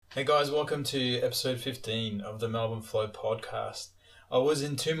Hey guys, welcome to episode 15 of the Melbourne Flow Podcast. I was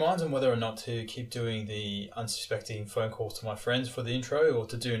in two minds on whether or not to keep doing the unsuspecting phone calls to my friends for the intro or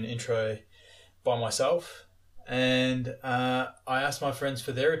to do an intro by myself. And I asked my friends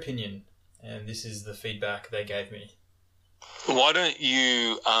for their opinion, and this is the feedback they gave me. Why don't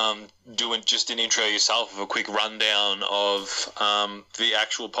you do just an intro yourself of a quick rundown of the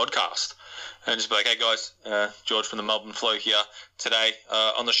actual podcast? And just be like, hey guys, George from the Melbourne Flow here. Today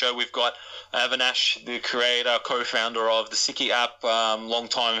on the show we've got Avinash, the creator, co-founder of the Sicky App,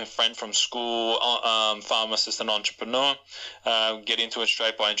 long-time friend from school, pharmacist and entrepreneur. Get into it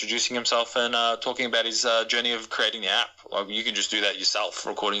straight by introducing himself and talking about his journey of creating the app. Like, you can just do that yourself,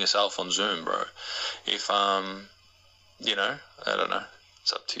 recording yourself on Zoom, bro. If, I don't know.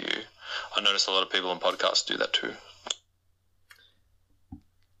 It's up to you. I notice a lot of people on podcasts do that too.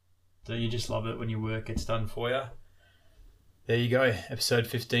 Don't you just love it when your work gets done for you? There you go, episode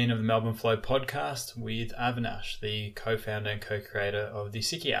 15 of the Melbourne Flow Podcast with Avinash, the co-founder and co-creator of the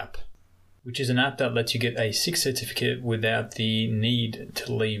Sicky App, which is an app that lets you get a sick certificate without the need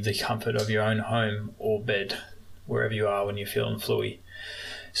to leave the comfort of your own home or bed, wherever you are when you're feeling fluey.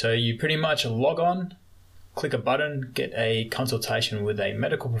 So you pretty much log on, click a button, get a consultation with a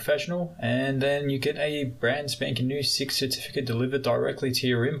medical professional, and then you get a brand spanking new sick certificate delivered directly to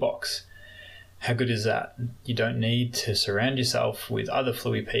your inbox. How good is that? You don't need to surround yourself with other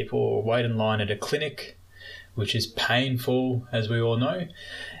fluey people or wait in line at a clinic, which is painful, as we all know,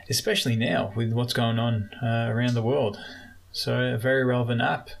 especially now with what's going on around the world. So a very relevant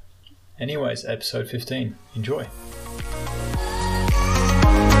app. Anyways, episode 15. Enjoy.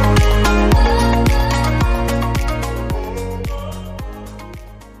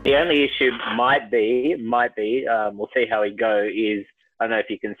 The only issue might be, we'll see how we go, is, I don't know if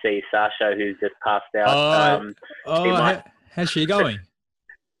you can see Sasha, who's just passed out. How's she going?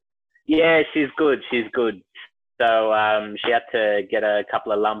 Yeah, she's good. So she had to get a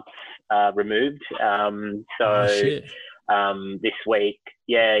couple of lumps removed. This week,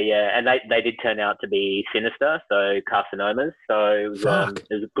 and they did turn out to be sinister, so carcinomas. So it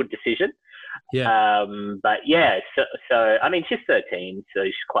was a good decision. Yeah. So I mean, she's 13, so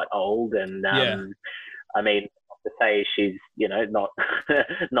she's quite old, and I mean, to say she's not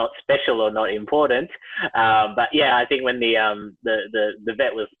not special or not important, but yeah, I think when the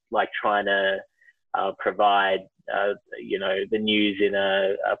vet was like trying to provide the news in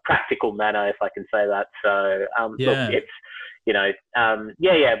a practical manner, if I can say that. So look, it's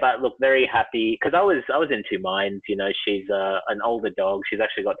but look, very happy, because I was in two minds. She's an older dog. She's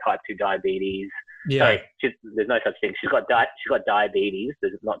actually got type 2 diabetes. Yeah. Sorry, there's no such thing. She's got diabetes.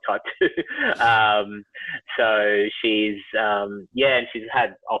 There's not type 2. So she's and she's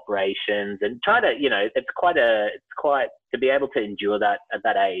had operations and try to it's quite to be able to endure that at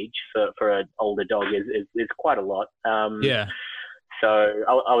that age for an older dog is quite a lot. So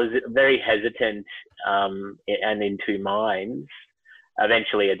I was very hesitant and in two minds.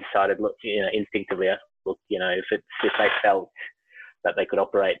 Eventually, I decided, instinctively, if they felt that they could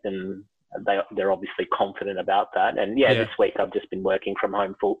operate, then they're obviously confident about that. And this week I've just been working from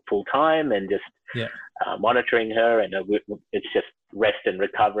home full time and just monitoring her, and it's just rest and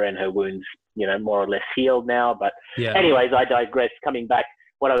recover, and her wounds, more or less healed now. But anyways, I digress. Coming back,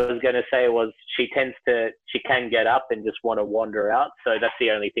 what I was going to say was she can get up and just want to wander out. So that's the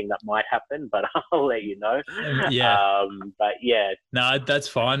only thing that might happen, but I'll let you know. No, that's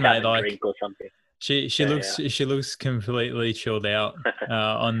fine, mate. Like, drink or something. She looks completely chilled out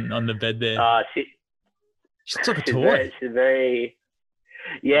on the bed there. She looks like a toy. She's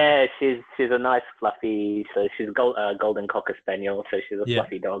a nice fluffy. So she's a golden cocker spaniel. So she's a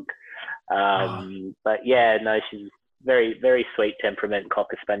fluffy dog. She's very, very sweet temperament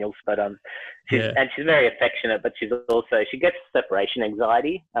cocker spaniels. But she's very affectionate. But she gets separation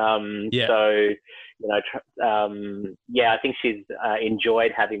anxiety. I think she's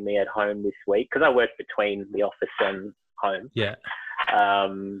enjoyed having me at home this week, because I work between the office and home.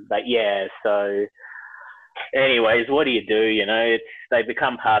 So anyways, what do? They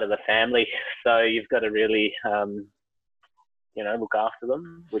become part of the family, so you've got to really look after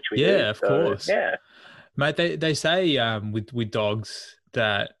them, which we do. Of course. Mate, they say with dogs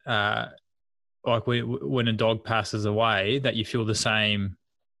that like when a dog passes away, that you feel the same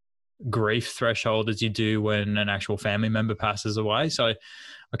grief threshold as you do when an actual family member passes away. So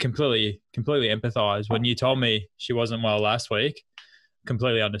I completely empathize. When you told me she wasn't well last week,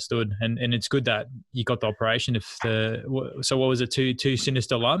 completely understood. And it's good that you got the operation. So what was it, two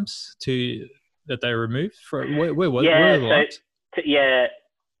sinister lumps that they removed? Where were the lumps?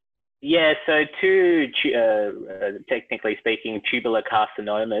 Yeah, so two, technically speaking, tubular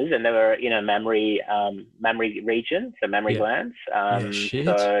carcinomas, and they were in a mammary region, so mammary glands. Shit.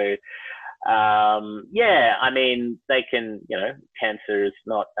 So, I mean, they can, cancer is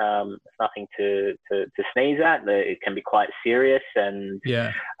not, it's nothing to sneeze at. It can be quite serious, and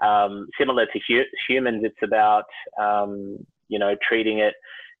similar to humans, it's about, treating it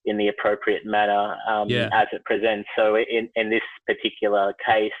in the appropriate manner as it presents. So in this particular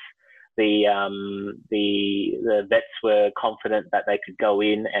case, the vets were confident that they could go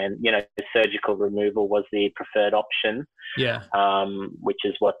in and, surgical removal was the preferred option. Which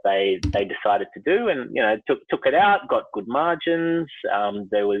is what they decided to do, and took it out, got good margins.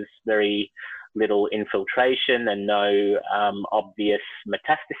 There was very little infiltration and no obvious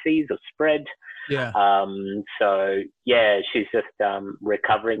metastases or spread. So she's just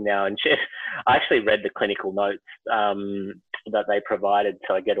recovering now, and I actually read the clinical notes that they provided,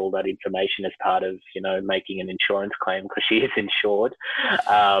 so I get all that information as part of making an insurance claim, because she is insured.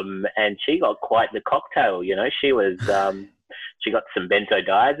 And she got quite the cocktail. She was she got some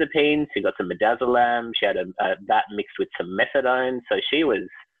benzodiazepines, she got some midazolam, she had that mixed with some methadone, so she was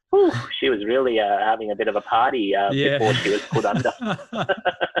really having a bit of a party before she was put under.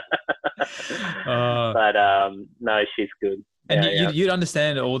 But no, she's good. And you'd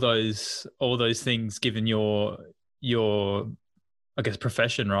understand all those things given your I guess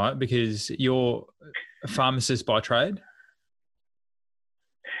profession, right? Because you're a pharmacist by trade.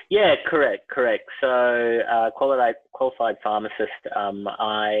 Yeah, correct. So qualified pharmacist.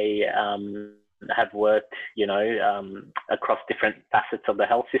 I have worked, across different facets of the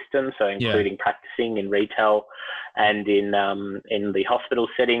health system, so including practicing in retail and in the hospital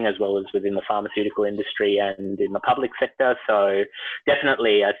setting, as well as within the pharmaceutical industry and in the public sector. So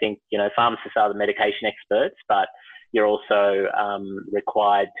definitely, I think, pharmacists are the medication experts, but you're also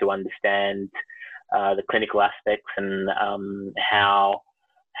required to understand the clinical aspects and how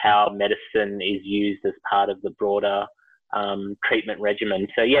medicine is used as part of the broader treatment regimen.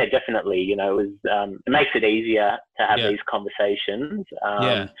 So definitely, it makes it easier to have these conversations.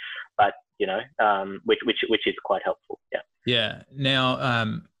 But which is quite helpful.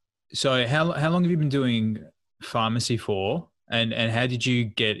 Now, so how long have you been doing pharmacy for, and how did you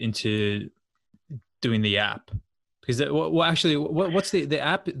get into doing the app? Because what's the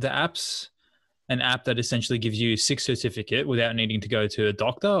app? The app's an app that essentially gives you a sick certificate without needing to go to a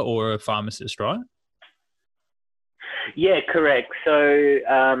doctor or a pharmacist, right? Yeah, correct. So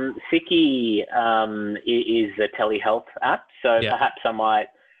Sicky is a telehealth app. So perhaps I might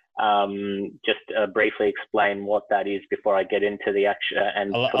just briefly explain what that is before I get into the actual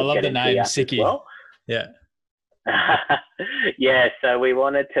and I love the name Sicky. Well. So we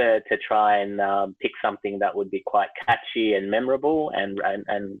wanted to try and pick something that would be quite catchy and memorable, and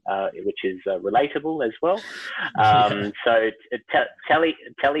which is relatable as well. So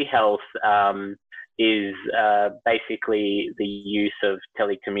telehealth is basically the use of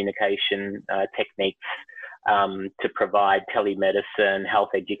telecommunication techniques to provide telemedicine, health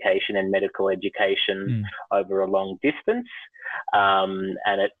education, and medical education over a long distance.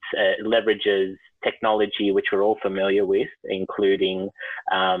 And it leverages technology, which we're all familiar with, including,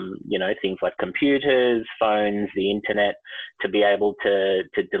 things like computers, phones, the internet, to be able to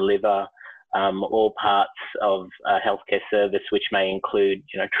deliver all parts of a healthcare service, which may include,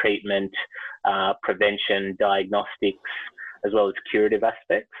 treatment, prevention, diagnostics, as well as curative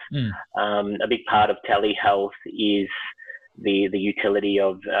aspects. A big part of telehealth is the utility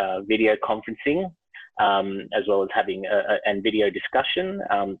of video conferencing, as well as having and video discussion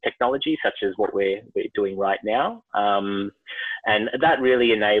technology, such as what we're doing right now. And that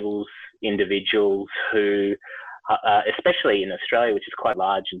really enables individuals who, especially in Australia, which is quite a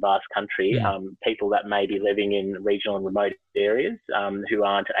large and vast country, people that may be living in regional and remote areas who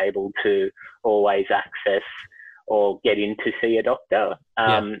aren't able to always access or get in to see a doctor,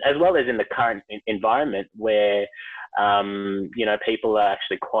 as well as in the current environment where, people are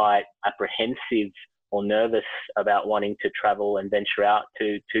actually quite apprehensive or nervous about wanting to travel and venture out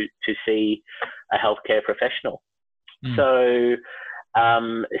to see a healthcare professional. So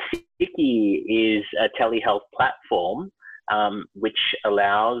Sicky is a telehealth platform which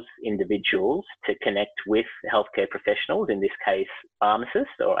allows individuals to connect with healthcare professionals, in this case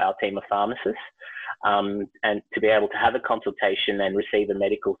pharmacists or our team of pharmacists, and to be able to have a consultation and receive a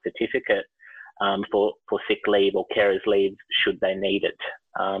medical certificate for sick leave or carers leave should they need it.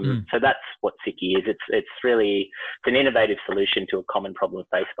 So that's what Sicky is. It's an innovative solution to a common problem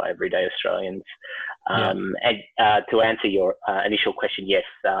faced by everyday Australians. And to answer your initial question, yes,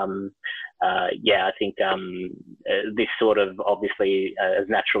 I think this sort of obviously has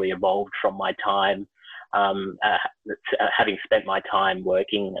naturally evolved from my time, having spent my time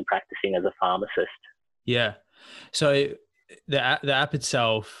working and practicing as a pharmacist. Yeah. So the app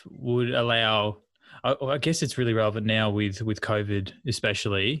itself would allow, I guess it's really relevant now with COVID,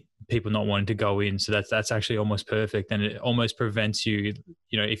 especially people not wanting to go in. So that's actually almost perfect. And it almost prevents you,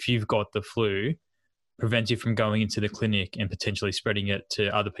 if you've got the flu, prevents you from going into the clinic and potentially spreading it to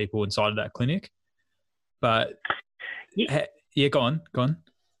other people inside of that clinic. But yeah, go on.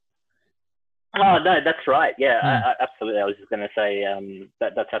 Oh, no, that's right. Yeah, absolutely. I was just going to say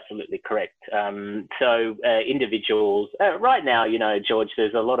that's absolutely correct. So individuals, right now, George,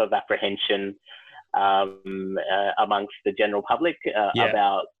 there's a lot of apprehension amongst the general public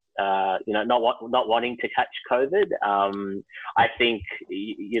about, not wanting to catch COVID. I think,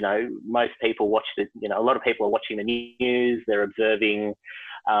 most people watch a lot of people are watching the news. They're observing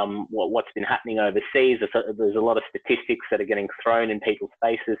what's been happening overseas. There's a lot of statistics that are getting thrown in people's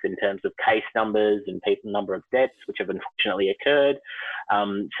faces in terms of case numbers and number of deaths, which have unfortunately occurred.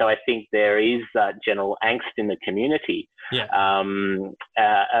 So I think there is general angst in the community,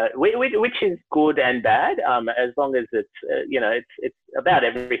 which is good and bad, as long as it's it's about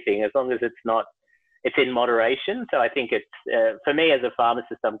everything, as long as it's in moderation. So I think it's, for me as a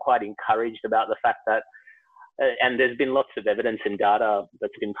pharmacist, I'm quite encouraged about the fact that, and there's been lots of evidence and data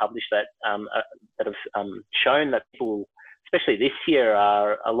that's been published that have shown that people, especially this year,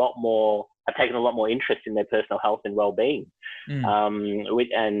 have taken a lot more interest in their personal health and well-being, being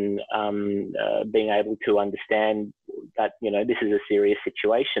able to understand that this is a serious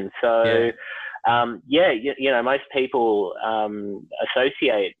situation. So most people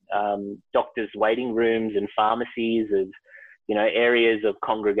associate doctors' waiting rooms and pharmacies as areas of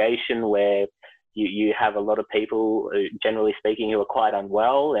congregation where you have a lot of people, generally speaking, who are quite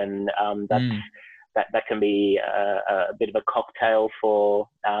unwell, and that can be a bit of a cocktail for,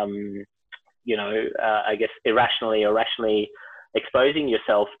 I guess, irrationally or rationally exposing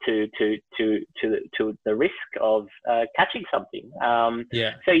yourself to the risk of catching something. So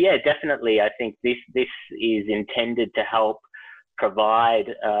definitely, I think this is intended to help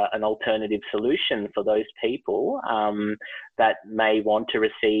provide an alternative solution for those people that may want to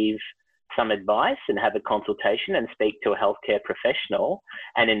receive some advice and have a consultation and speak to a healthcare professional,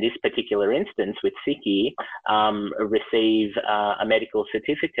 and in this particular instance with Sicky, receive a medical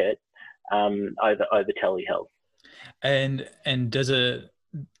certificate over telehealth. And does it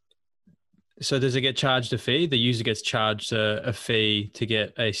get charged a fee? The user gets charged a fee to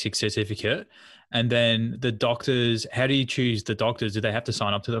get a sick certificate, and then the doctors. How do you choose the doctors? Do they have to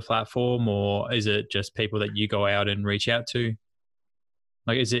sign up to the platform, or is it just people that you go out and reach out to?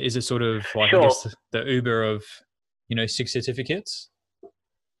 Like, is it sort of like, sure, I guess the Uber of, sick certificates?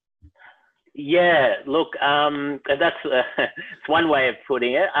 Yeah, look, that's it's one way of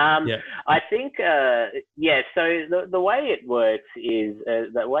putting it. I think, so the way it works is,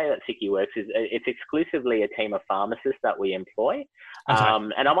 the way that Sicky works is it's exclusively a team of pharmacists that we employ. Okay.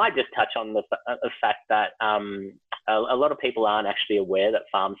 And I might just touch on the fact that a lot of people aren't actually aware that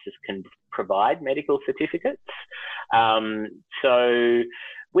pharmacists can provide medical certificates. So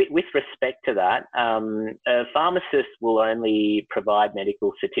with respect to that, pharmacists will only provide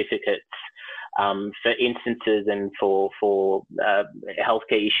medical certificates for instances and for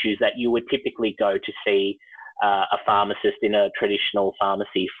healthcare issues that you would typically go to see a pharmacist in a traditional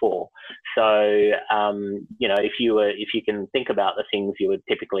pharmacy for. So, if you can think about the things you would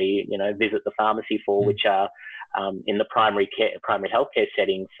typically, visit the pharmacy for, which are in the primary healthcare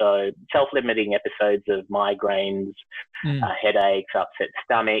setting. So self-limiting episodes of migraines, headaches, upset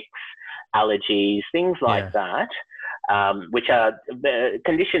stomachs, allergies, things like that, which are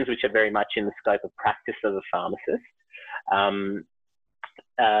conditions which are very much in the scope of practice of a pharmacist.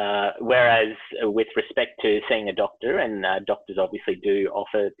 Whereas with respect to seeing a doctor, and doctors obviously do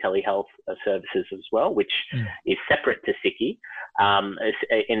offer telehealth services as well, which is separate to Sicky,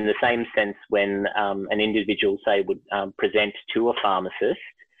 in the same sense when an individual, say, would present to a pharmacist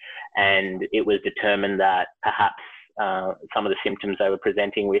and it was determined that perhaps some of the symptoms they were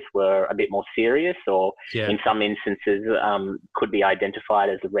presenting with were a bit more serious, or in some instances could be identified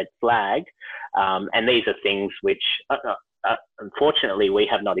as a red flag. And these are things which unfortunately we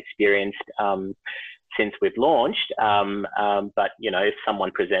have not experienced since we've launched. But, if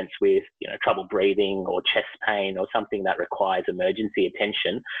someone presents with, trouble breathing or chest pain or something that requires emergency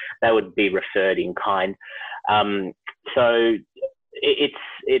attention, they would be referred in kind. So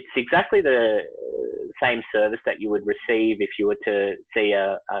it's exactly the same service that you would receive if you were to see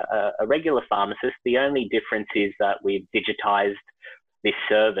a regular pharmacist. The only difference is that we've digitized this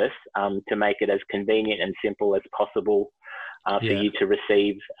service to make it as convenient and simple as possible for you to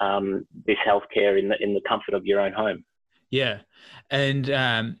receive this healthcare in the comfort of your own home. Yeah, and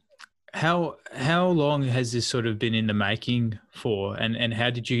how long has this sort of been in the making for, and how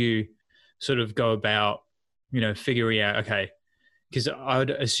did you sort of go about, figuring out, okay, because I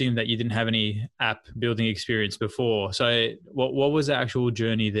would assume that you didn't have any app building experience before. So what was the actual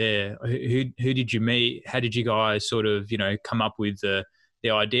journey there? Who did you meet? How did you guys sort of, come up with the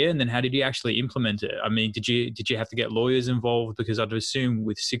idea? And then how did you actually implement it? I mean, did you have to get lawyers involved? Because I'd assume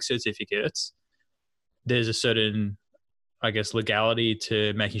with SICK certificates, there's a certain, I guess, legality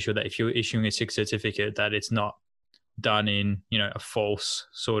to making sure that if you're issuing a SICK certificate, that it's not done in, a false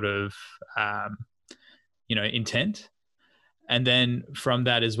sort of, intent. And then from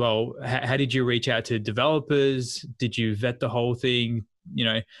that as well, how did you reach out to developers? Did you vet the whole thing?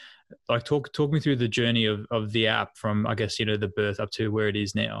 Like talk me through the journey of the app from, I guess, the birth up to where it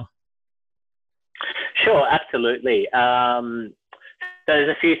is now. Sure, absolutely. So there's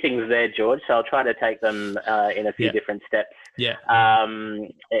a few things there, George. So I'll try to take them in a few different steps. Yeah.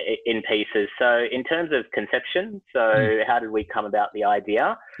 In pieces. So in terms of conception, how did we come about the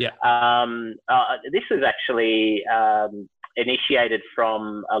idea? Yeah. This was actually initiated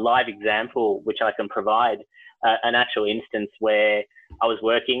from a live example, which I can provide, an actual instance where I was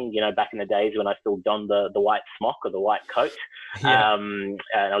working, back in the days when I still donned the white smock or the white coat. Yeah. And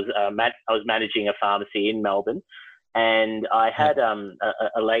I was managing a pharmacy in Melbourne. And I had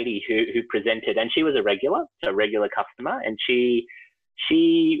a lady who presented, and she was a regular customer, and she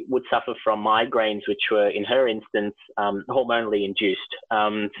would suffer from migraines, which were, in her instance, hormonally induced.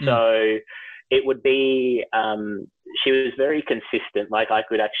 So it would be, she was very consistent. Like, I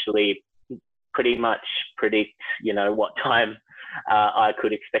could actually pretty much predict, what time I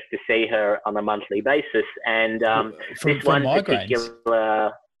could expect to see her on a monthly basis. And this one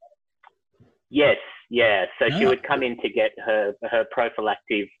particular, yes. Yeah, so she would come in to get her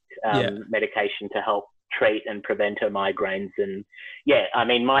prophylactic medication to help treat and prevent her migraines. And I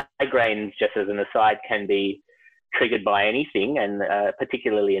mean, migraines, just as an aside, can be triggered by anything, and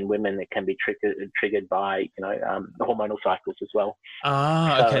particularly in women, it can be triggered by hormonal cycles as well.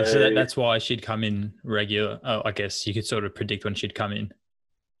 Okay, so that's why she'd come in regular. Oh, I guess you could sort of predict when she'd come in.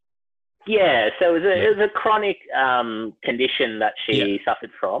 Yeah, so it was a chronic condition that she suffered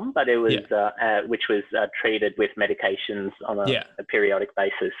from, but it was which was treated with medications on a periodic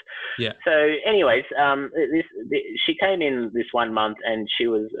basis. Yeah. So, anyways, she came in this 1 month, and she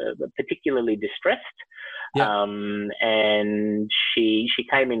was particularly distressed. Yeah. And she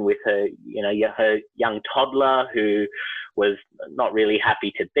came in with her her young toddler who was not really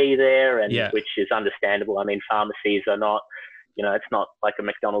happy to be there, and which is understandable. I mean, pharmacies are not. It's not like a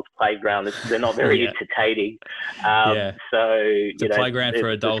McDonald's playground. They're not very entertaining. So, it's a playground for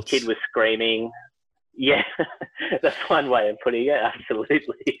adults. The kid was screaming. Yeah, that's one way of putting it.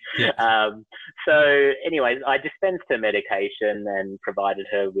 Absolutely. Yeah. So anyways, I dispensed her medication and provided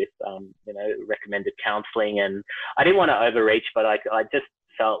her with, recommended counselling. And I didn't want to overreach, but I just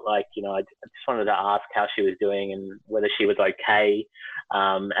felt like, I just wanted to ask how she was doing and whether she was okay.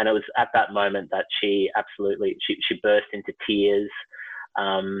 And it was at that moment that she burst into tears.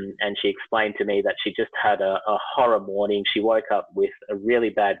 And she explained to me that she just had a horror morning. She woke up with a really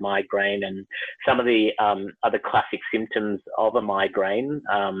bad migraine, and some of the other classic symptoms of a migraine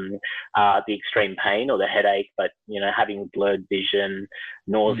are the extreme pain or the headache, but having blurred vision,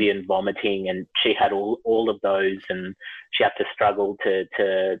 nausea and vomiting, and she had all of those, and she had to struggle to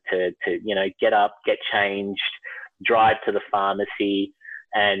get up, get changed, drive to the pharmacy.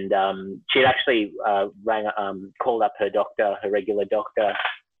 And she'd actually called up her doctor, her regular doctor,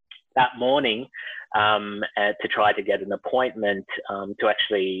 that morning to try to get an appointment to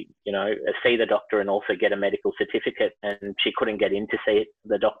actually, see the doctor and also get a medical certificate. And she couldn't get in to see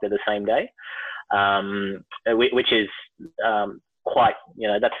the doctor the same day, which is quite,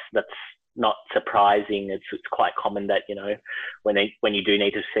 that's not surprising. It's quite common that when you do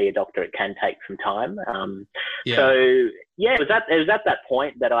need to see a doctor, it can take some time. So it was at that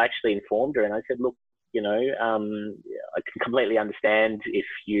point that I actually informed her, and I said, look, I can completely understand if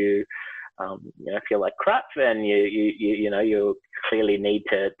you feel like crap and you clearly need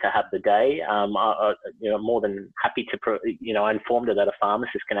to have the day. I'm more than happy to I informed her that a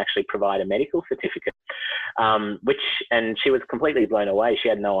pharmacist can actually provide a medical certificate, and she was completely blown away. She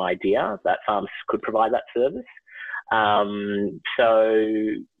had no idea that pharmacists could provide that service. I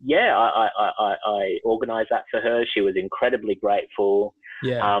organised that for her. She was incredibly grateful.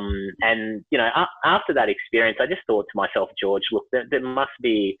 And after that experience, I just thought to myself, George, look, there must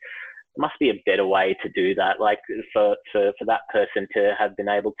be must be a better way to do that. Like for that person to have been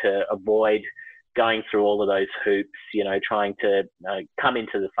able to avoid going through all of those hoops, trying to come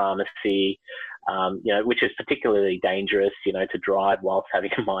into the pharmacy, which is particularly dangerous, to drive whilst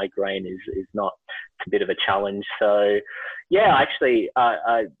having a migraine is not, it's a bit of a challenge. So yeah, actually,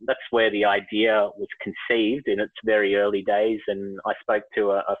 that's where the idea was conceived in its very early days. And I spoke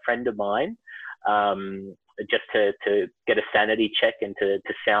to a friend of mine, just to get a sanity check and to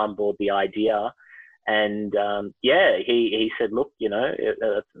soundboard the idea. And he said, look,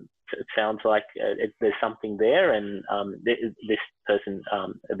 it sounds like there's something there. And this person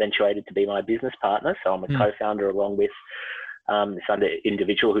eventuated to be my business partner. So I'm a co-founder along with this other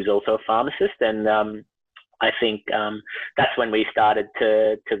individual who's also a pharmacist. And I think that's when we started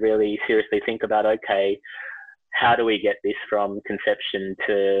to really seriously think about, okay, how do we get this from conception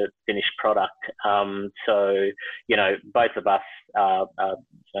to finished product? So, both of us are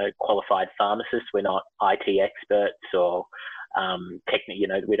qualified pharmacists. We're not IT experts or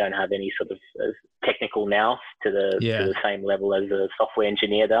we don't have any sort of technical nous to the same level as a software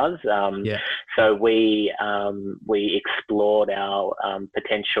engineer does. So we explored our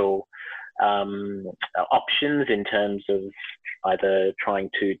potential options in terms of either trying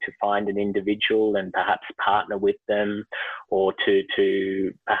to find an individual and perhaps partner with them, or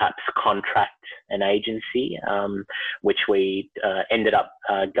to perhaps contract an agency, which we ended up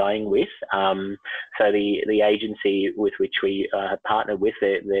going with. So the agency with which we partnered with,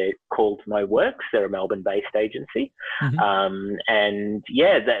 they're called No Works. They're a Melbourne-based agency. And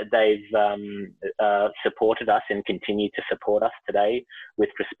yeah, they've supported us and continue to support us today with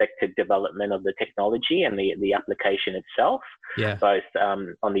respect to development of the technology and the application itself, both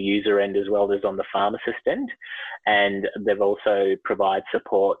on the user end as well as on the pharmacist end. And they've also provide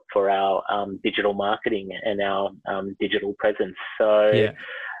support for our digital marketing and our digital presence. So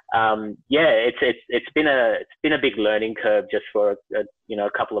it's been a big learning curve just for a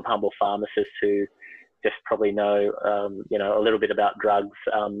couple of humble pharmacists who just probably know a little bit about drugs,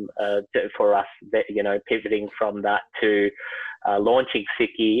 for us, pivoting from that to launching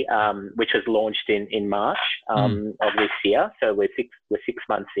Sicky, which was launched in March of this year. So we're six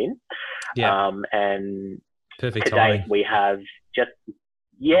months in, and perfect today timing. we have just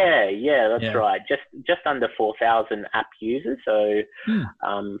that's right, just under 4,000 app users, so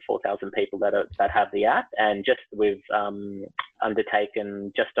 4,000 people that have the app, and we've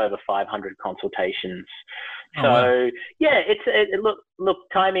undertaken just over 500 consultations. Look,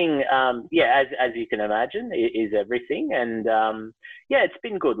 timing, as you can imagine, is everything. And it's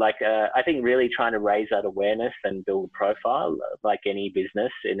been good. Like, I think really trying to raise that awareness and build a profile, like any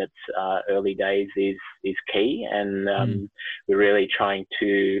business in its early days, is key. And we're really trying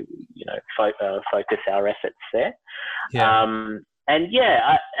to, focus our efforts there. And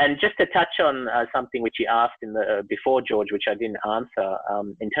just to touch on something which you asked before, George, which I didn't answer,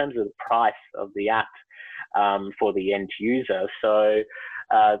 in terms of the price of the app for the end user. So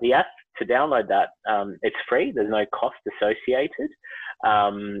the app, to download that, it's free. There's no cost associated.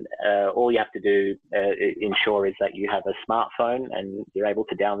 All you have to do, ensure, is that you have a smartphone and you're able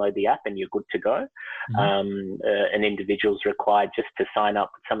to download the app and you're good to go. An individual's required just to sign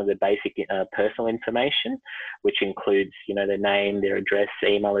up with some of the basic personal information, which includes, their name, their address,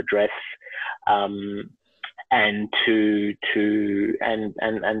 email address, and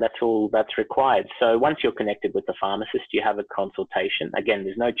that's all that's required. So once you're connected with the pharmacist, you have a consultation. Again,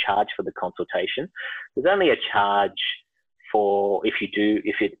 there's no charge for the consultation. There's only a charge for if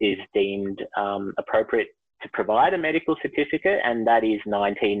it is deemed appropriate to provide a medical certificate, and that is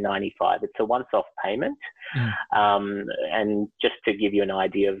 $19.95. It's a once-off payment. And just to give you an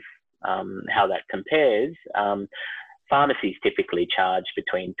idea of how that compares, pharmacies typically charge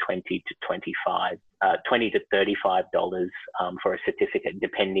between $20 to $35 for a certificate,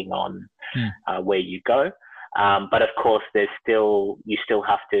 depending on where you go. But of course, you still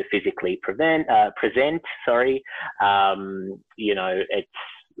have to physically present. It's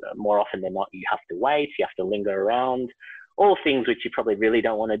more often than not, you have to wait, you have to linger around, all things which you probably really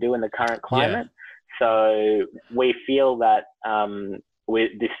don't want to do in the current climate. So we feel that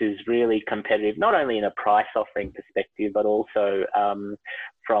this is really competitive, not only in a price offering perspective, but also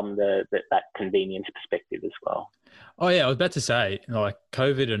from that convenience perspective as well. Oh yeah, I was about to say, like,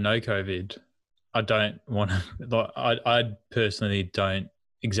 COVID or no COVID, I don't want to. I personally don't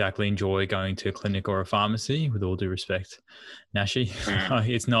exactly enjoy going to a clinic or a pharmacy. With all due respect, Nashi,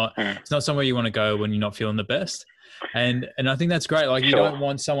 it's not somewhere you want to go when you're not feeling the best. And I think that's great. Like, you don't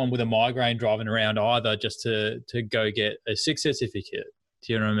want someone with a migraine driving around either just to go get a sick certificate.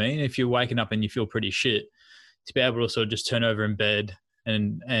 Do you know what I mean? If you're waking up and you feel pretty shit, to be able to sort of just turn over in bed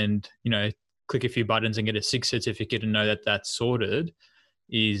and click a few buttons and get a sick certificate and know that that's sorted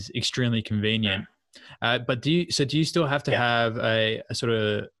is extremely convenient. But do you still have to have a sort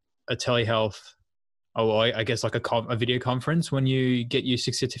of a telehealth, I guess like a video conference when you get your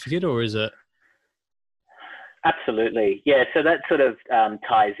sick certificate, or is it? Absolutely. Yeah. So that sort of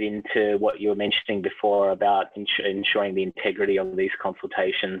ties into what you were mentioning before about ensuring the integrity of these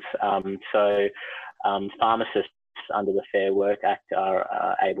consultations. Pharmacists under the Fair Work Act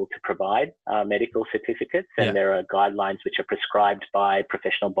are able to provide medical certificates, and there are guidelines which are prescribed by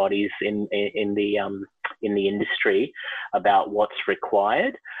professional bodies in the industry about what's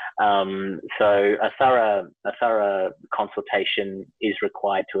required. So a thorough consultation is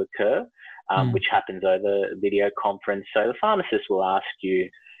required to occur, which happens over video conference. So the pharmacist will ask you,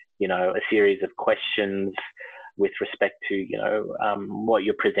 a series of questions with respect to, what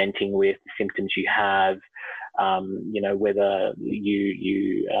you're presenting with, the symptoms you have, whether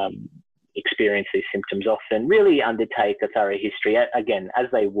you experience these symptoms often, really undertake a thorough history, again, as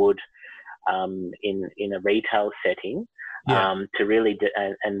they would in a retail setting, to really,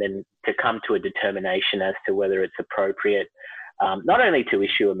 and then to come to a determination as to whether it's appropriate, not only to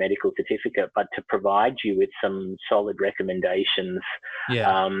issue a medical certificate, but to provide you with some solid recommendations.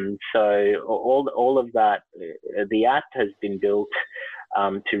 So all of that, the app has been built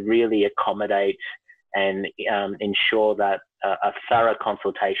to really accommodate and ensure that a thorough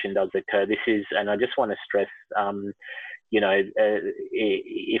consultation does occur. This is, and I just want to stress,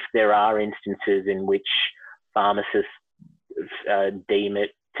 if there are instances in which pharmacists deem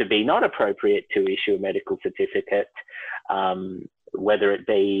it to be not appropriate to issue a medical certificate, whether it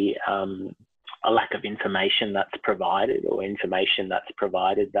be a lack of information that's provided, or information that's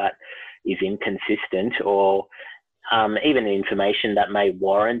provided that is inconsistent, or even information that may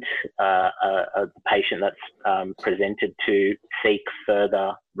warrant a patient that's presented to seek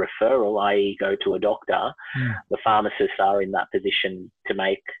further referral, i.e. go to a doctor, the pharmacists are in that position to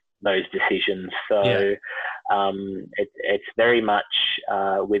make those decisions. So it's very much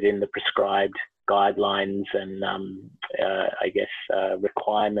within the prescribed guidelines and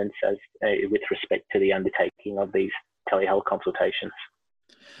requirements as with respect to the undertaking of these telehealth consultations.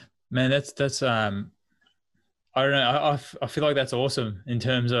 Man, that's I don't know. I feel like that's awesome in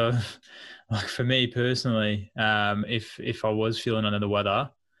terms of, like, for me personally, if I was feeling under the weather,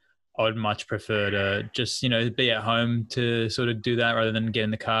 I would much prefer to just, be at home to sort of do that rather than get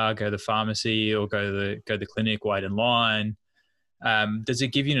in the car, go to the pharmacy, or go to the clinic, wait in line. Does it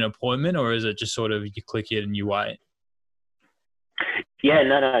give you an appointment, or is it just sort of you click it and you wait? Yeah,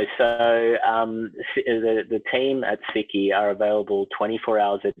 no. So the team at Sicky are available 24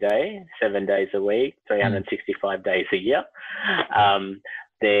 hours a day, 7 days a week, 365 days a year.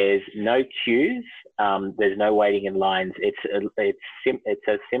 There's no queues. There's no waiting in lines. It's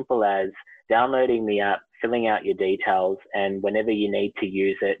as simple as downloading the app, filling out your details, and whenever you need to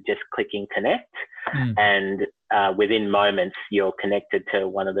use it, just clicking connect. And within moments, you're connected to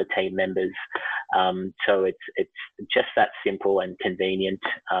one of the team members. So it's just that simple and convenient,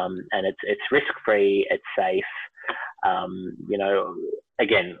 and it's risk-free, it's safe.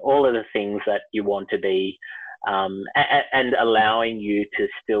 Again, all of the things that you want to be, and allowing you to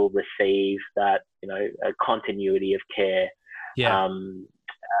still receive that, a continuity of care.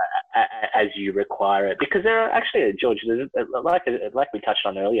 As you require it, because there are actually, George, like we touched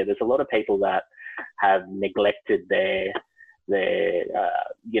on earlier, there's a lot of people that have neglected their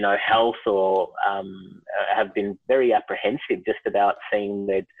health, or have been very apprehensive just about seeing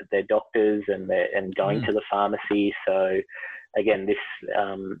their doctors and going to the pharmacy. So again, this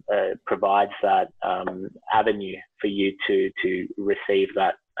provides that avenue for you to receive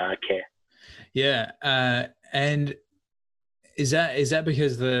that care. And is that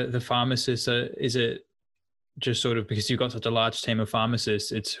because the pharmacists is it just sort of because you've got such a large team of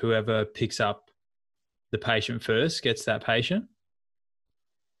pharmacists, it's whoever picks up the patient first gets that patient?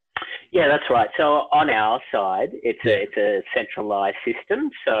 Yeah, that's right. So on our side, it's a centralized system.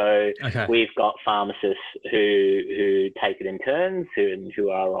 So we've got pharmacists who take it in turns, who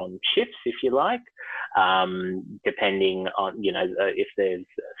are on shifts, if you like, depending on, if there's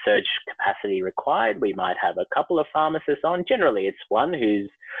surge capacity required, we might have a couple of pharmacists on. Generally, it's one who's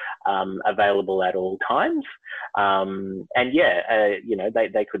available at all times.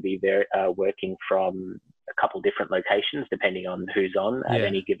 They could be working from a couple different locations depending on who's on at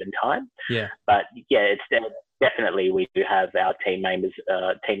any given time. But it's definitely, we do have our team members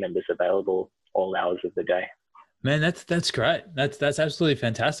available all hours of the day. Man, that's great. That's absolutely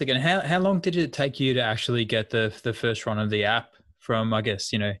fantastic. And how long did it take you to actually get the first run of the app from, I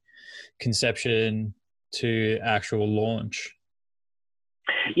guess, conception to actual launch?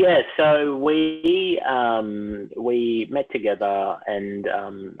 Yeah, so we met together and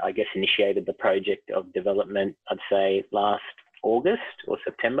I guess initiated the project of development. I'd say last August or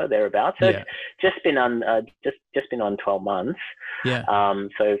September thereabouts. So it's just been on 12 months. Yeah.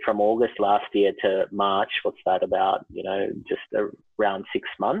 So from August last year to March, what's that about? Just around 6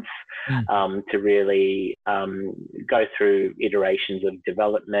 months to really go through iterations of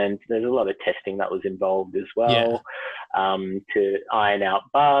development. There's a lot of testing that was involved as well, to iron out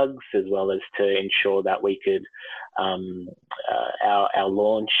bugs, as well as to ensure that we could our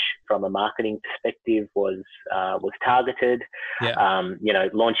launch from a marketing perspective was targeted.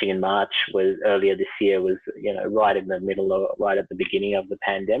 Launching in March was earlier this year was right in the middle of right at the beginning of the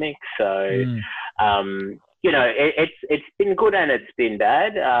pandemic. So it's been good and it's been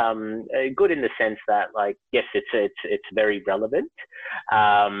bad. Good in the sense that, like, yes, it's very relevant.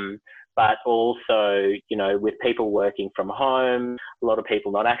 But also, with people working from home, a lot of people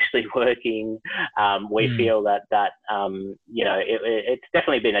not actually working, we feel that it's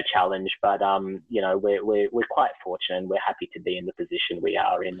definitely been a challenge. But we're quite fortunate, and we're happy to be in the position we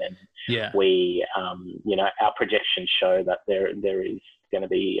are in, and we our projections show that there is going to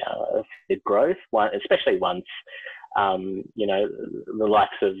be growth, especially once the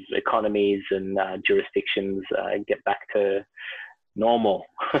likes of economies and jurisdictions get back to normal.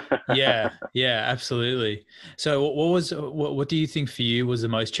 yeah, absolutely. So what do you think for you was the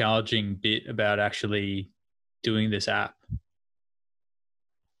most challenging bit about actually doing this app?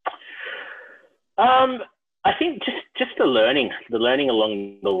 I think just the learning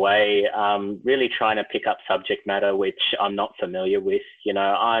along the way, really trying to pick up subject matter which I'm not familiar with.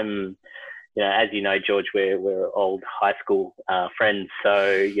 I'm as you know, George, we're old high school friends,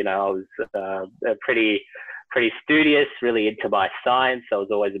 so I was pretty studious, really into my science. I was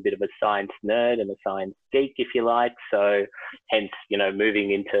always a bit of a science nerd and a science geek, if you like. So hence,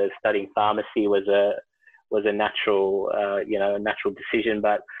 moving into studying pharmacy was a natural decision.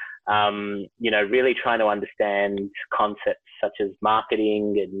 But, really trying to understand concepts such as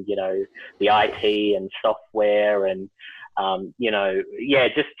marketing and, the IT and software and,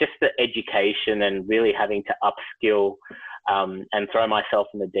 just the education and really having to upskill and throw myself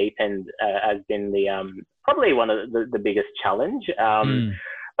in the deep end has been the probably one of the biggest challenge.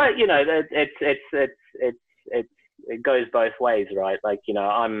 But it goes both ways, right? Like,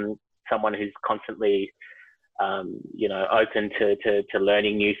 I'm someone who's constantly open to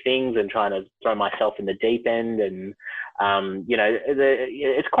learning new things and trying to throw myself in the deep end. And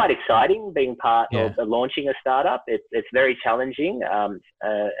it's quite exciting being part of launching a startup. It's very challenging,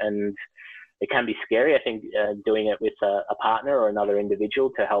 and it can be scary. I think doing it with a partner or another individual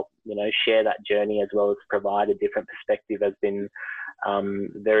to help, share that journey as well as provide a different perspective has been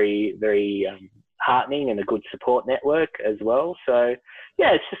very, very heartening, and a good support network as well. So,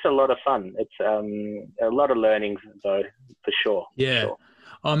 yeah, it's just a lot of fun. It's a lot of learnings, though, for sure. Yeah. For sure.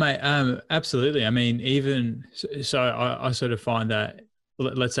 Oh, mate, absolutely. I mean, even so, I sort of find that,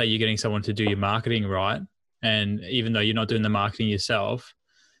 let's say you're getting someone to do your marketing, right? And even though you're not doing the marketing yourself,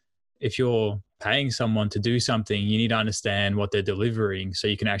 if you're paying someone to do something, you need to understand what they're delivering so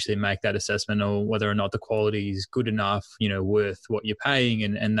you can actually make that assessment of whether or not the quality is good enough, worth what you're paying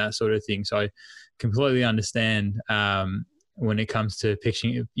and that sort of thing. So I completely understand when it comes to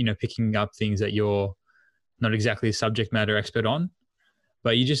picking up things that you're not exactly a subject matter expert on.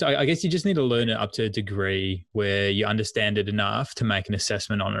 But I guess you just need to learn it up to a degree where you understand it enough to make an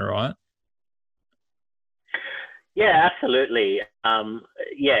assessment on it, right? Yeah, absolutely.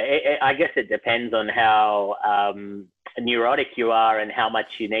 I guess it depends on how neurotic you are and how much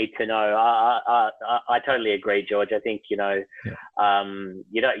you need to know. I totally agree, George. I think you don't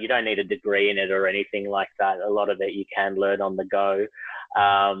need a degree in it or anything like that. A lot of it you can learn on the go.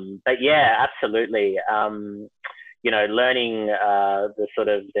 But yeah, absolutely. Learning the sort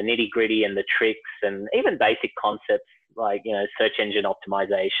of the nitty gritty and the tricks and even basic concepts like, search engine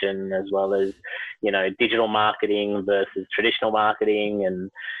optimization, as well as, digital marketing versus traditional marketing. And,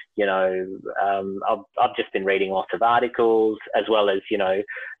 I've just been reading lots of articles, as well as,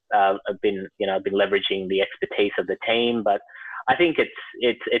 I've been leveraging the expertise of the team. But I think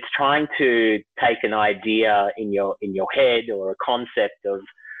it's trying to take an idea in your head or a concept of,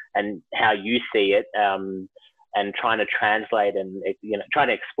 and how you see it, and trying to translate and, trying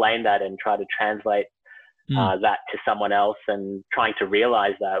to explain that and try to translate that to someone else, and trying to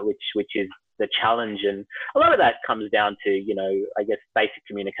realize that, which is the challenge. And a lot of that comes down to, I guess, basic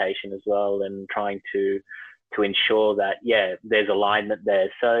communication as well, and trying to ensure that, there's alignment there.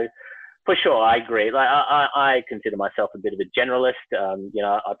 So for sure, I agree. Like I consider myself a bit of a generalist.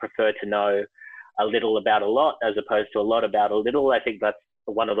 I prefer to know a little about a lot as opposed to a lot about a little. I think that's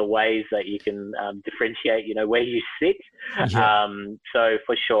one of the ways that you can differentiate, where you sit. Yeah. So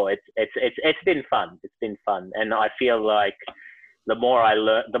for sure, it's been fun. It's been fun, and I feel like the more I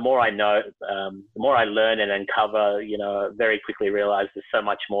learn, the more I know, the more I learn and uncover. Very quickly realize there's so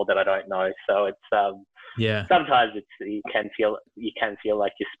much more that I don't know. So it's Yeah. sometimes you can feel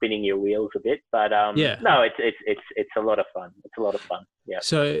like you're spinning your wheels a bit, but no, it's a lot of fun. It's a lot of fun. Yeah.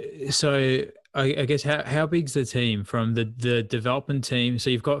 So I guess how big's the team from the development team? So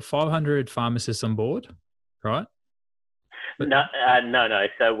you've got 500 pharmacists on board, right? No.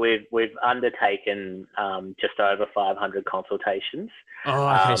 So we've undertaken just over 500 consultations. Oh,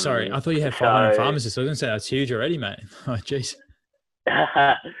 okay. Sorry, I thought you had 500 pharmacists. I was going to say that's huge already, mate. Oh, jeez.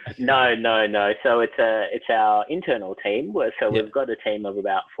 No. So it's our internal team. So we've got a team of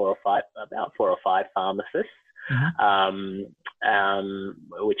about four or five pharmacists,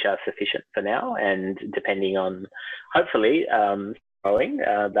 which are sufficient for now. And depending on, hopefully, growing,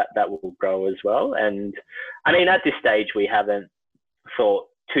 that will grow as well. And I mean, at this stage, we haven't thought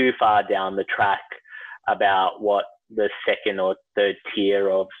too far down the track about what the second or third tier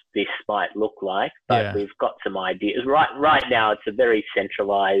of this might look like, but we've got some ideas. Right now, it's a very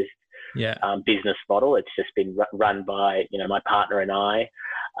centralized business model. It's just been run by my partner and I,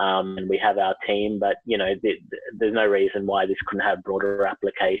 and we have our team. But there's no reason why this couldn't have broader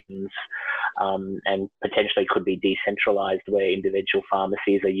applications, and potentially could be decentralized where individual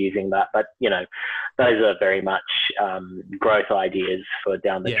pharmacies are using that. But those are very much growth ideas for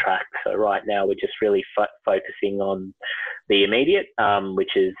down the track. So right now we're just really focusing on the immediate,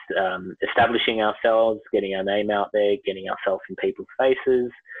 which is establishing ourselves, getting our name out there, getting ourselves in people's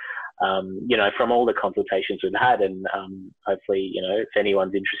faces. From all the consultations we've had, and hopefully, if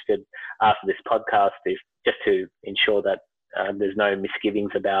anyone's interested after this podcast, is just to ensure that there's no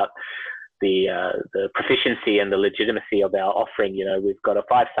misgivings about the proficiency and the legitimacy of our offering. We've got a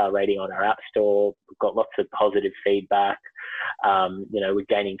 5-star rating on our app store. We've got lots of positive feedback. We're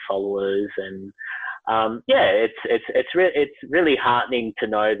gaining followers, and it's really heartening to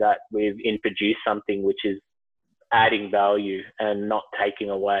know that we've introduced something which is adding value and not taking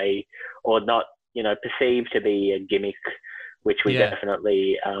away, or not perceived to be a gimmick, which we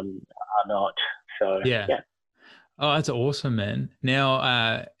definitely are not. So Oh, that's awesome, man.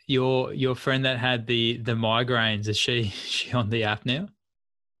 Now your friend that had the migraines, is she on the app now?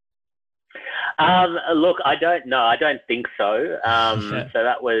 Look, I don't know. I don't think so. So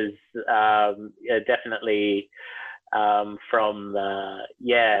that was definitely from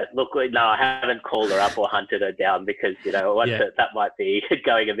look, no, I haven't called her up or hunted her down, because that might be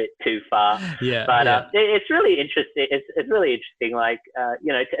going a bit too far. But it's really interesting. It's really interesting, like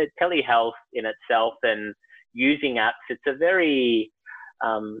telehealth in itself and using apps. It's a very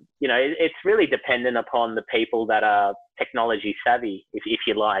it's really dependent upon the people that are technology savvy, if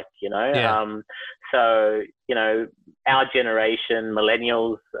you like. So our generation,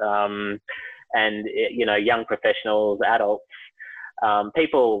 millennials, and young professionals, adults,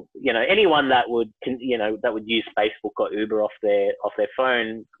 people, anyone that would use Facebook or Uber off their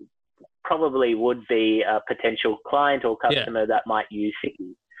phone probably would be a potential client or customer that might use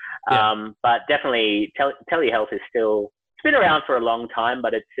Sicky. But definitely telehealth is still, it's been around for a long time,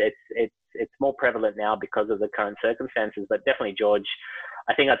 but it's more prevalent now because of the current circumstances. But definitely, George,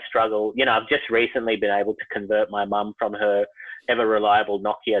 I think I'd struggle. I've just recently been able to convert my mum from her ever reliable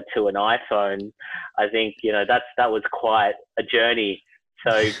Nokia to an iPhone. I think that was quite a journey.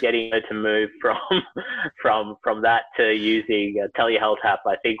 So getting her to move from that to using a telehealth app,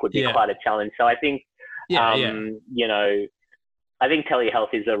 I think would be quite a challenge. So I think I think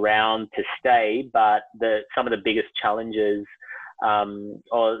telehealth is around to stay, but some of the biggest challenges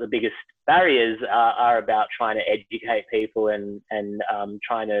or the biggest barriers are about trying to educate people and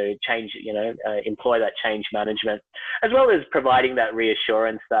trying to change, employ that change management, as well as providing that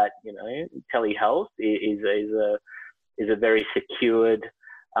reassurance that, telehealth is a very secured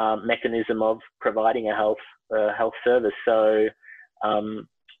mechanism of providing a health service. So,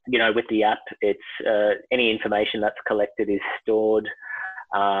 with the app, it's any information that's collected is stored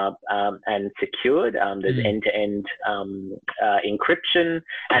and secured. There's end-to-end encryption,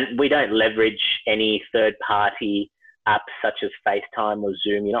 and we don't leverage any third-party apps such as FaceTime or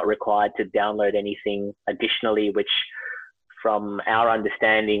Zoom. You're not required to download anything additionally, which from our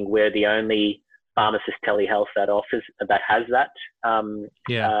understanding, we're the only pharmacist telehealth that has that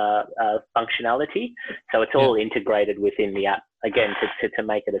functionality. So it's all integrated within the app, again, to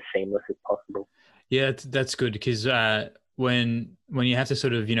make it as seamless as possible. Yeah, that's good, because when you have to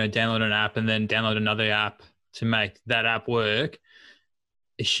sort of, download an app and then download another app to make that app work,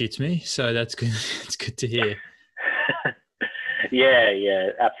 it shits me. So that's good. It's good to hear.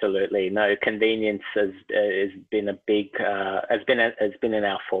 Yeah, absolutely. No, convenience has been a big has been in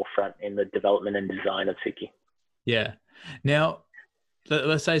our forefront in the development and design of Sicky. Yeah. Now,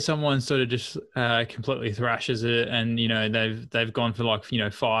 let's say someone sort of just completely thrashes it, and they've gone for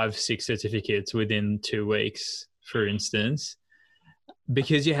 5-6 certificates within 2 weeks, for instance.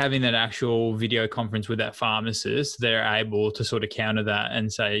 Because you're having that actual video conference with that pharmacist, they're able to sort of counter that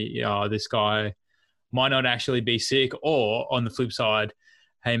and say, oh, this guy might not actually be sick. Or on the flip side,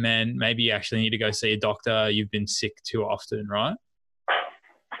 hey man, maybe you actually need to go see a doctor. You've been sick too often, right?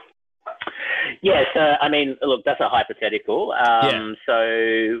 Yeah, so I mean, look, that's a hypothetical.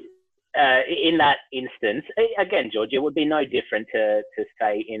 So in that instance, again, George, it would be no different to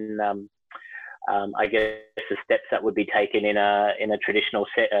say in I guess the steps that would be taken in a traditional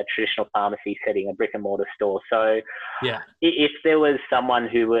pharmacy setting, a brick and mortar store. So if there was someone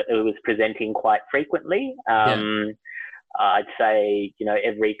who was presenting quite frequently, I'd say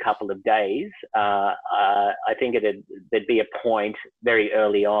every couple of days, I think there'd be a point very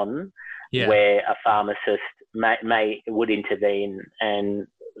early on where a pharmacist would intervene and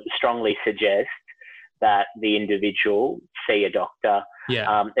strongly suggest that the individual see a doctor,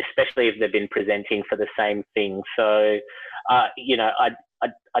 especially if they've been presenting for the same thing. So, I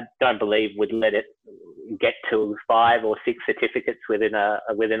don't believe we'd let it get to 5 or 6 certificates within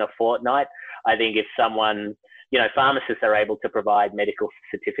a fortnight. I think if someone, pharmacists are able to provide medical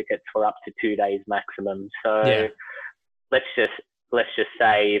certificates for up to 2 days maximum. So let's just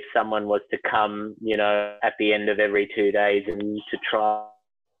say if someone was to come, at the end of every 2 days and to try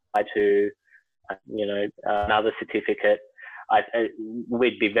to another certificate,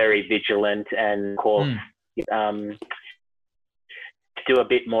 we'd be very vigilant and, of course, do a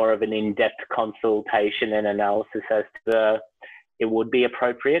bit more of an in-depth consultation and analysis as to it would be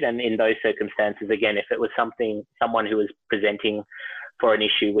appropriate. And in those circumstances, again, if it was someone who was presenting for an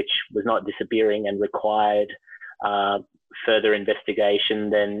issue which was not disappearing and required further investigation,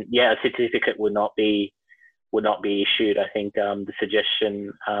 then a certificate would not be issued. I think the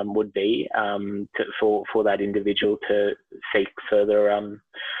suggestion would be for that individual to seek further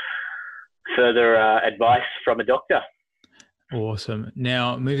advice from a doctor. Awesome.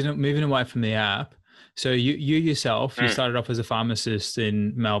 Now, moving away from the app. So you yourself, you started off as a pharmacist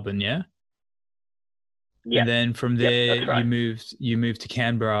in Melbourne, yeah? Yeah. And then from there, that's right. you moved to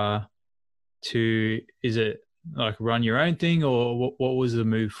Canberra to, is it like run your own thing, or what was the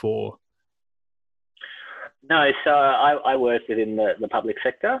move for? No, so I work within the public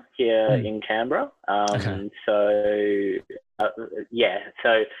sector here in Canberra. So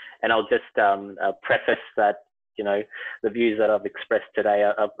and I'll just preface that, the views that I've expressed today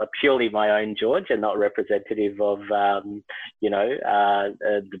are purely my own, George, and not representative of, the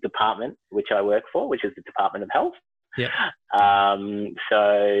department which I work for, which is the Department of Health. Yeah.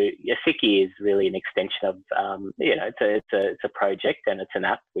 Sicky is really an extension of, it's a project and it's an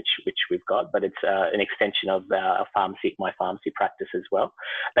app which we've got, but it's an extension of my pharmacy practice as well.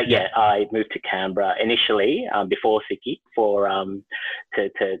 But I moved to Canberra initially before Sicky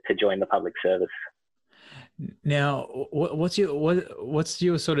to join the public service. Now, what's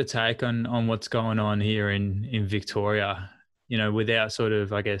your sort of take on what's going on here in Victoria? Without sort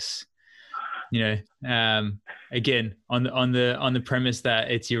of, I guess, again, on the premise that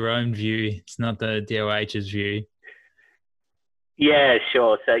it's your own view, it's not the DOH's view. Yeah,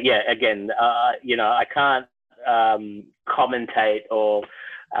 sure. So again, I can't commentate or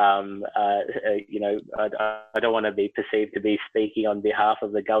I don't want to be perceived to be speaking on behalf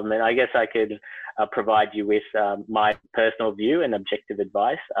of the government. I guess I could provide you with my personal view and objective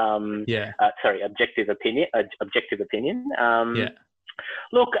advice. Objective opinion.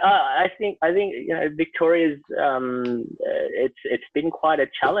 Look, I think Victoria's it's been quite a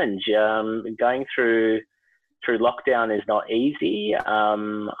challenge. Going through lockdown is not easy.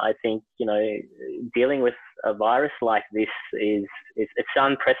 I think dealing with a virus like this it's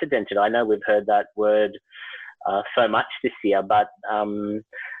unprecedented. I know we've heard that word so much this year, but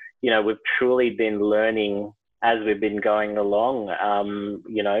we've truly been learning as we've been going along.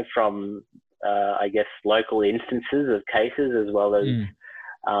 From I guess local instances of cases as well as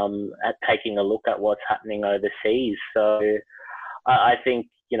at taking a look at what's happening overseas. So I think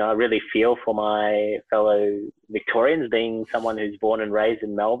I really feel for my fellow Victorians, being someone who's born and raised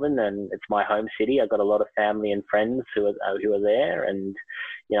in Melbourne, and it's my home city. I've got a lot of family and friends who are there, and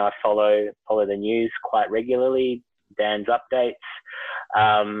I follow the news quite regularly, Dan's updates.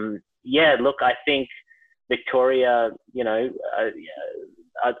 Look, I think Victoria,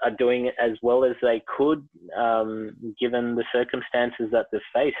 are doing it as well as they could, given the circumstances that they've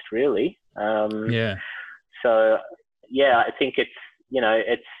faced, really. So, I think it's,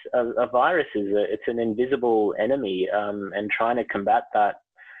 it's a virus it's an invisible enemy, and trying to combat that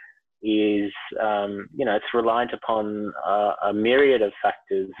is, it's reliant upon a myriad of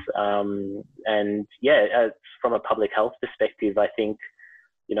factors. And from a public health perspective, I think,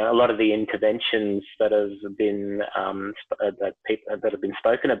 a lot of the interventions that have been that have been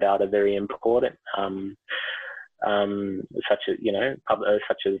spoken about are very important. Such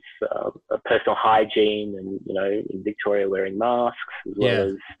as personal hygiene, and in Victoria wearing masks, as well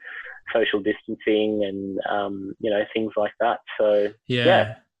as social distancing, and things like that. So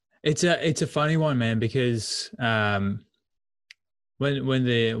it's a funny one, man, because when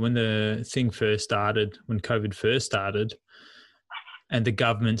the thing first started, when COVID first started, and the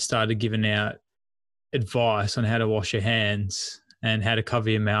government started giving out advice on how to wash your hands and how to cover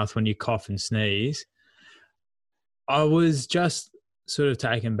your mouth when you cough and sneeze, I was just sort of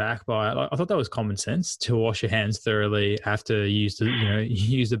taken back by it. I thought that was common sense, to wash your hands thoroughly after you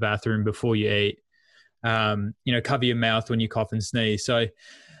use the bathroom before you eat. Cover your mouth when you cough and sneeze. So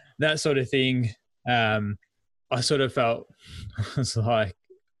that sort of thing, I sort of felt was like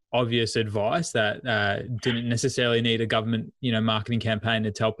obvious advice that didn't necessarily need a government, marketing campaign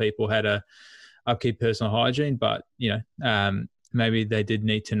to tell people how to upkeep personal hygiene, but maybe they did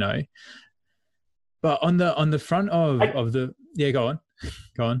need to know. But on the front of the go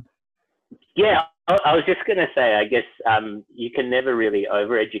on. Yeah, I was just going to say, I guess you can never really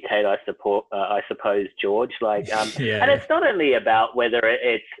overeducate. I suppose, George. And it's not only about whether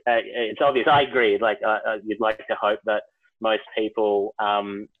it's obvious. I agree. You'd like to hope that most people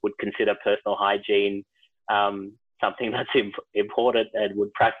would consider personal hygiene something that's important and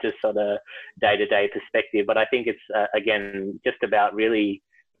would practice on a day-to-day perspective. But I think it's again just about really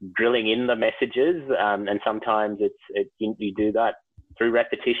drilling in the messages, and sometimes you do that through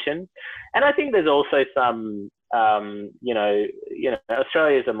repetition. And I think there's also some, Australia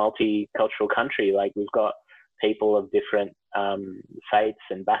is a multicultural country. Like, we've got people of different faiths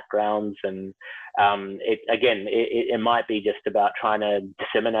and backgrounds, and it might be just about trying to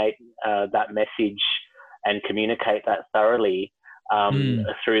disseminate that message and communicate that thoroughly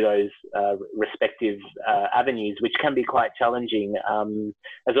through those respective avenues, which can be quite challenging,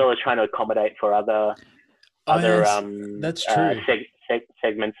 as well as trying to accommodate for other that's true.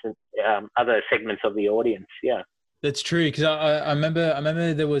 Segments, other segments of the audience. Yeah, that's true. Because I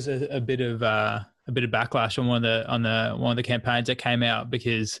remember there was a bit of backlash on one of the campaigns that came out,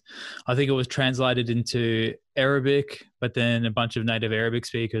 because I think it was translated into Arabic, but then a bunch of native Arabic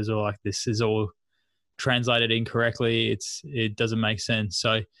speakers were like, "This is all translated incorrectly. It doesn't make sense."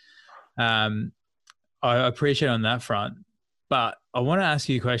 So I appreciate on that front. But I want to ask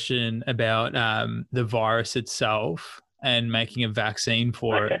you a question about the virus itself and making a vaccine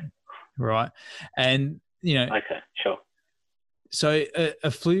for it, right? And okay, sure. So a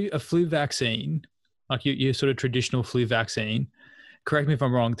flu vaccine, like your sort of traditional flu vaccine, correct me if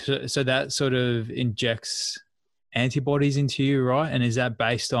I'm wrong, so that sort of injects antibodies into you, right? And is that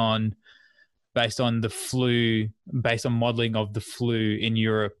based on the flu, based on modeling of the flu in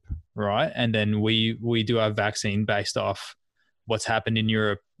Europe, right? And then we do our vaccine based off what's happened in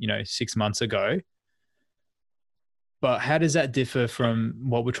Europe, 6 months ago. But how does that differ from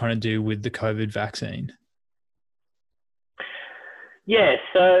what we're trying to do with the COVID vaccine? Yeah,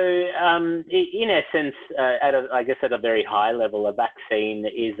 so in essence, at a very high level, a vaccine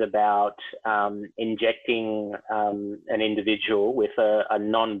is about injecting an individual with a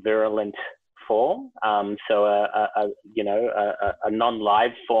non-virulent form, so a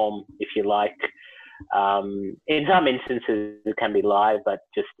non-live form, if you like. In some instances, it can be live, but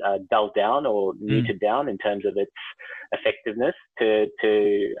just dulled down or muted down in terms of its effectiveness to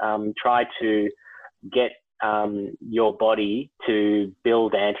try to get your body to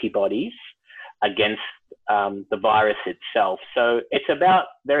build antibodies against the virus itself. So it's about,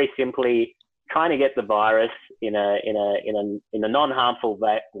 very simply, trying to get the virus in a non-harmful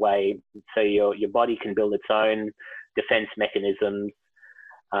way, so your body can build its own defense mechanisms,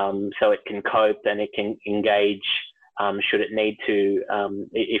 so it can cope and it can engage should it need to,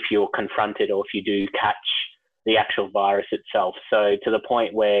 if you're confronted or if you do catch the actual virus itself. So to the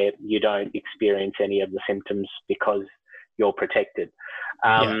point where you don't experience any of the symptoms because you're protected.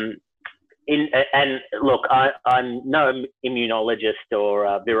 And look, I'm no immunologist or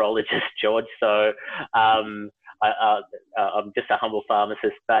virologist, George, so I'm just a humble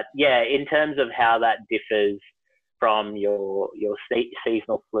pharmacist. But yeah, in terms of how that differs from your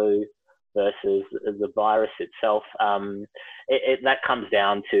seasonal flu versus the virus itself, that comes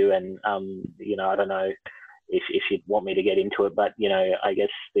down to, and I don't know if you'd want me to get into it, but I guess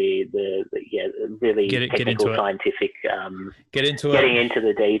the really technical scientific getting into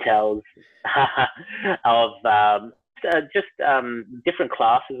the details of different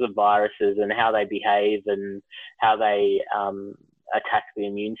classes of viruses and how they behave and how they attack the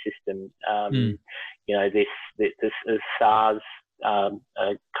immune system. This SARS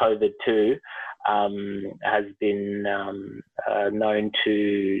COVID-2 has been known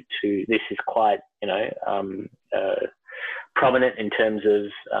to this is quite prominent in terms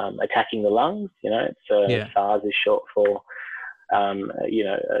of attacking the lungs. SARS is short for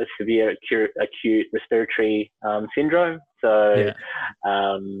a severe acute respiratory syndrome. So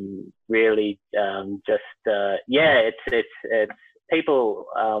really it's people.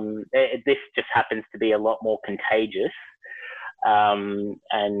 This just happens to be a lot more contagious.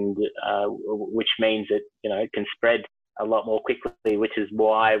 Which means that it can spread a lot more quickly, which is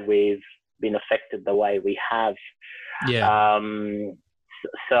why we've been affected the way we have. And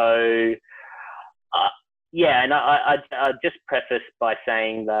I just preface by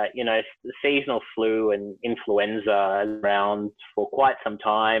saying that the seasonal flu and influenza is around for quite some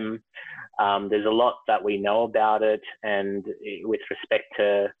time. There's a lot that we know about it, and with respect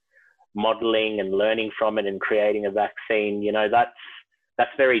to modeling and learning from it and creating a vaccine,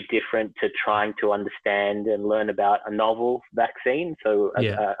 that's very different to trying to understand and learn about a novel vaccine. So,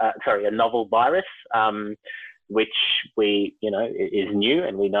 a novel virus, which we, is new,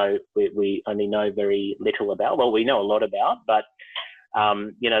 and we only know very little about. Well, we know a lot about, but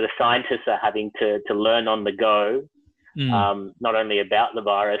the scientists are having to learn on the go, not only about the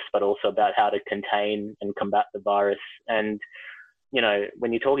virus but also about how to contain and combat the virus. And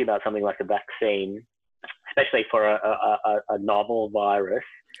when you're talking about something like a vaccine, especially for a novel virus,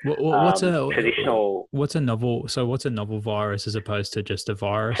 what's a novel virus as opposed to just a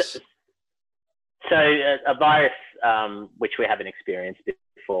virus? So a virus, which we haven't experienced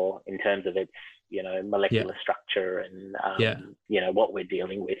before in terms of its, molecular structure and, what we're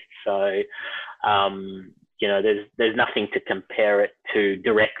dealing with. So, there's nothing to compare it to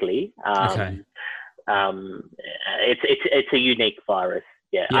directly. It's a unique virus.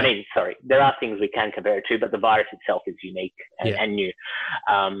 I mean, sorry, there are things we can compare it to, but the virus itself is unique and new.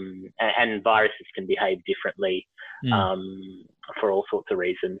 And viruses can behave differently for all sorts of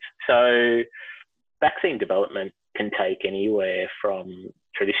reasons. So vaccine development can take anywhere from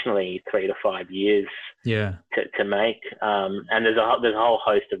traditionally 3 to 5 years to make. And there's a whole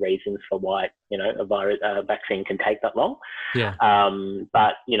host of reasons for why, a vaccine can take that long.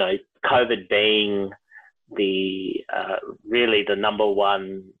 But, COVID being really the number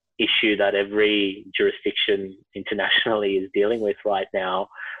one issue that every jurisdiction internationally is dealing with right now,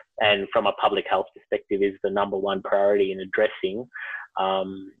 and from a public health perspective is the number one priority in addressing.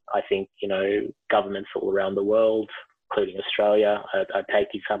 I think, governments all around the world, including Australia, are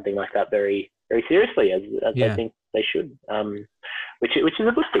taking something like that very, very seriously, as I think they should, which is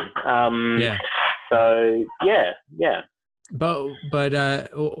a good thing. So, But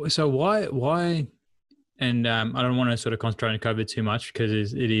so why? And I don't want to sort of concentrate on COVID too much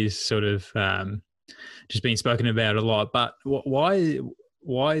because it is sort of just being spoken about a lot. But why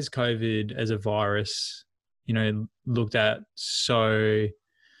is COVID as a virus, looked at so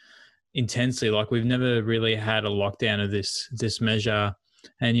intensely? Like we've never really had a lockdown of this measure,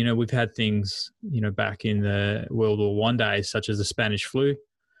 and we've had things back in the World War I days, such as the Spanish flu,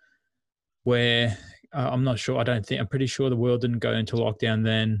 where I'm pretty sure the world didn't go into lockdown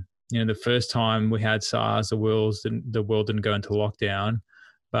then. The first time we had SARS, the world didn't go into lockdown,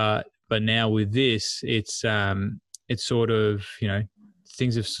 but now with this, it's sort of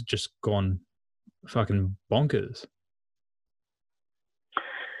things have just gone fucking bonkers.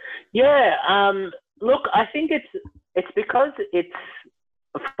 Look, I think it's because it's,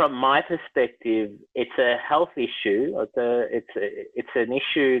 from my perspective, it's a health issue. It's an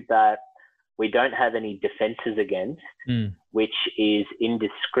issue that we don't have any defenses against, which is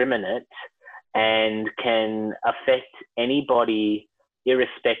indiscriminate and can affect anybody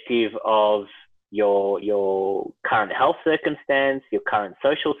irrespective of your current health circumstance, your current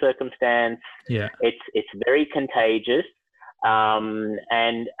social circumstance. It's very contagious,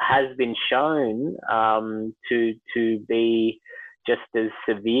 and has been shown to be just as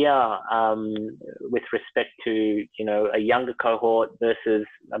severe with respect to a younger cohort versus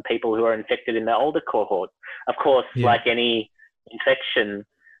people who are infected in the older cohort. Of course, like any infection,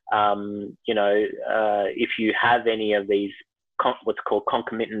 if you have any of these what's called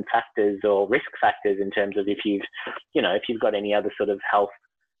concomitant factors or risk factors, in terms of if you've got any other sort of health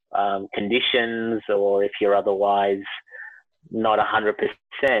conditions, or if you're otherwise not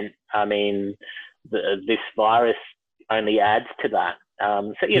 100%, I mean, this virus only adds to that.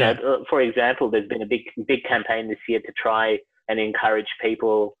 So, you know, for example, there's been a big campaign this year to try and encourage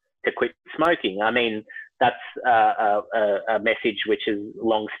people to quit smoking. I mean, that's a message which is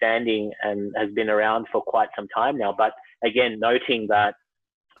long-standing and has been around for quite some time now. But again, noting that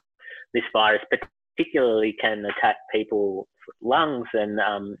this virus particularly can attack people's lungs and,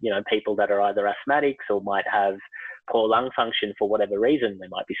 you know, people that are either asthmatics or might have poor lung function for whatever reason, they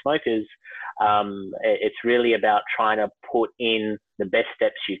might be smokers. It's really about trying to put in the best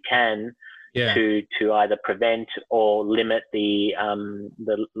steps you can to either prevent or limit the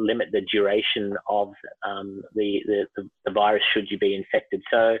duration of the virus should you be infected.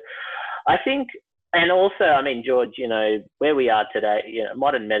 So I think, and also, I mean, George, you know, where we are today, you know,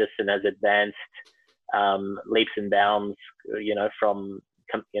 modern medicine has advanced leaps and bounds, you know, from,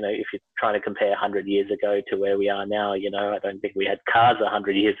 you know, if you're trying to compare 100 years ago to where we are now, you know, I don't think we had cars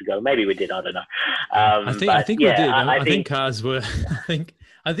 100 years ago. Maybe we did. I don't know. I think we did. I think cars were.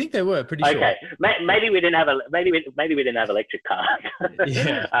 I think they were pretty sure. Okay, maybe we didn't have maybe we didn't have electric cars.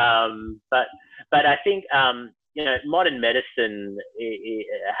 But I think you know, modern medicine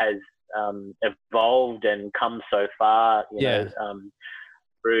has evolved and come so far. You know.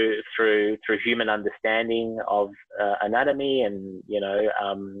 Through human understanding of anatomy and, you know,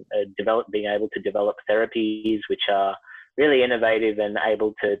 being able to develop therapies which are really innovative and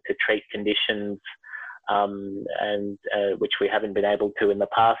able to treat conditions and which we haven't been able to in the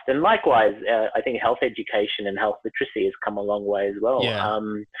past. And likewise, I think health education and health literacy has come a long way as well.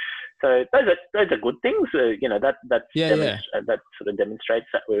 So those are good things. You know, that sort of demonstrates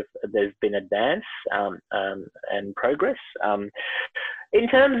that there's been advance and progress. In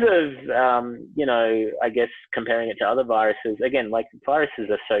terms of, you know, I guess comparing it to other viruses, again, like viruses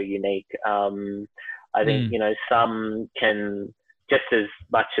are so unique. I think, you know, some can, just as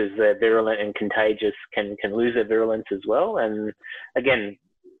much as they're virulent and contagious, can lose their virulence as well. And again,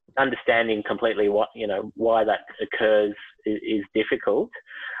 understanding completely what, you know, why that occurs is difficult.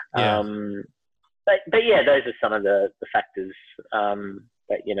 But yeah, those are some of the factors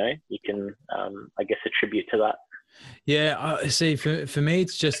that, you know, you can, I guess, attribute to that. Yeah, see, for me,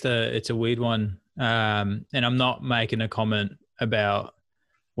 it's just it's a weird one, and I'm not making a comment about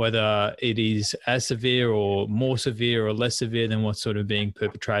whether it is as severe or more severe or less severe than what's sort of being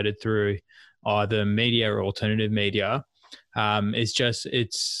perpetrated through either media or alternative media. It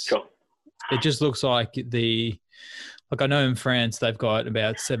just looks like I know in France they've got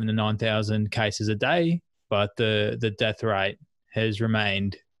about 7,000 to 9,000 cases a day, but the death rate has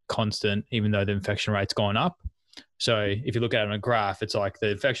remained constant, even though the infection rate's gone up. So if you look at it on a graph, it's like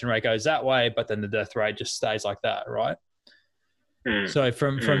the infection rate goes that way, but then the death rate just stays like that, right? So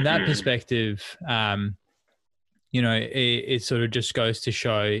from that perspective, you know, it sort of just goes to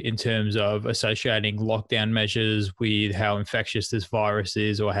show in terms of associating lockdown measures with how infectious this virus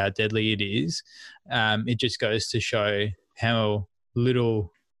is or how deadly it is. It just goes to show how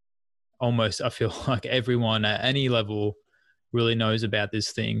little, almost I feel like everyone at any level really knows about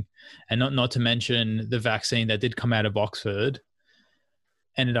this thing. And not to mention the vaccine that did come out of Oxford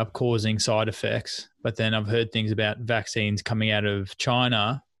ended up causing side effects. But then I've heard things about vaccines coming out of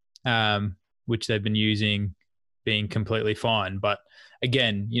China, which they've been using, being completely fine. But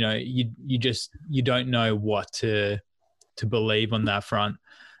again, you know, you don't know what to believe on that front,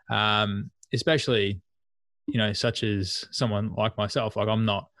 especially, you know, such as someone like myself. Like I'm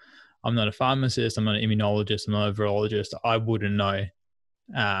not a pharmacist, I'm not an immunologist, I'm not a virologist. I wouldn't know.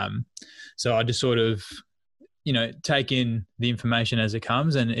 So I just sort of, you know, take in the information as it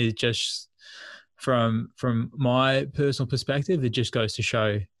comes, and it just, from my personal perspective, it just goes to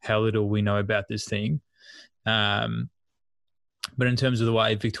show how little we know about this thing. But in terms of the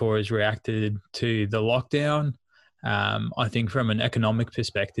way Victoria's reacted to the lockdown, I think from an economic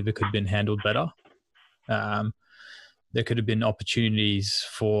perspective, it could have been handled better. There could have been opportunities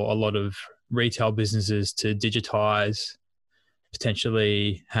for a lot of retail businesses to digitize,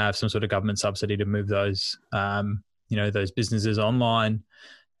 potentially have some sort of government subsidy to move those, you know, those businesses online,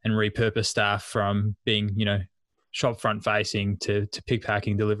 and repurpose staff from being, you know, shop front facing to pick,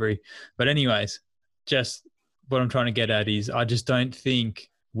 packing, delivery. But anyways, just what I'm trying to get at is I just don't think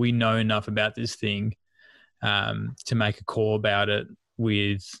we know enough about this thing to make a call about it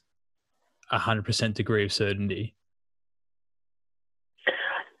with 100% degree of certainty.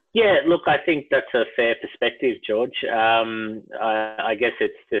 Yeah, look, I think that's a fair perspective, George. I guess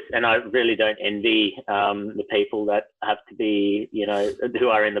it's just, and I really don't envy the people that have to be, you know, who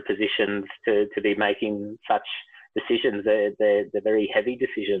are in the positions to be making such decisions. They're very heavy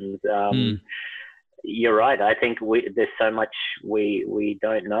decisions. You're right. I think there's so much we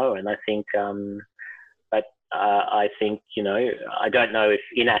don't know, and I think I think, I don't know if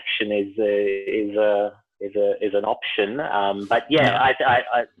inaction is an option. But yeah, No.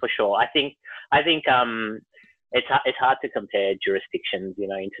 I for sure. I think it's hard to compare jurisdictions,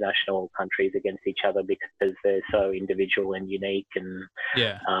 international countries against each other because they're so individual and unique, and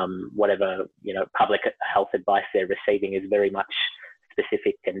whatever public health advice they're receiving is very much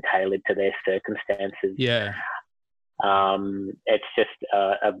specific and tailored to their circumstances. Yeah. It's just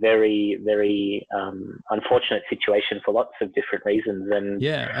a very, very unfortunate situation for lots of different reasons. And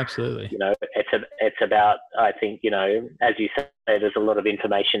yeah, absolutely. It's about, I think, as you say, there's a lot of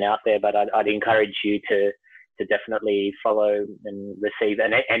information out there, but I'd encourage you to definitely follow and receive,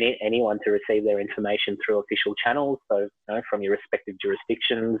 and anyone to receive their information through official channels. So, from your respective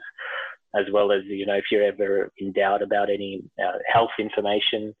jurisdictions, as well as, if you're ever in doubt about any health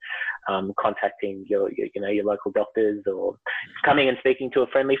information, contacting your local doctors, or coming and speaking to a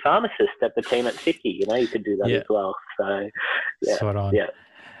friendly pharmacist at the team at Sicky. You could do that as well. So, yeah. Spot on. Yeah.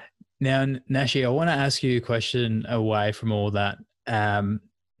 Now, Nashi, I want to ask you a question away from all that.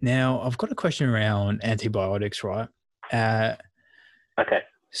 Now, I've got a question around antibiotics, right? Okay.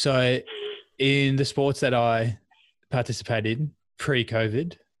 So, in the sports that I participated in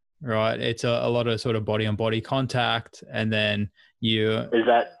pre-COVID, right, it's a lot of sort of body-on-body contact, and then Is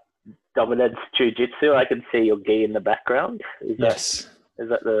that dominance jiu-jitsu? I can see your gi in the background. Yes. Is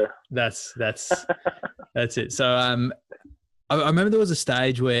that the... That's that's it. So, I remember there was a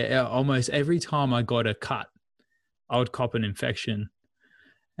stage where almost every time I got a cut, I would cop an infection.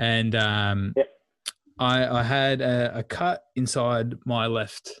 And I had a cut inside my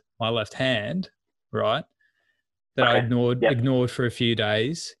left hand, right, that I ignored for a few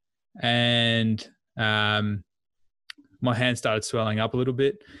days, and my hand started swelling up a little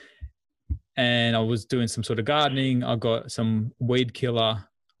bit, and I was doing some sort of gardening. I got some weed killer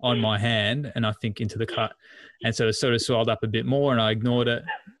on my hand, and I think into the cut, and so it sort of swelled up a bit more, and I ignored it.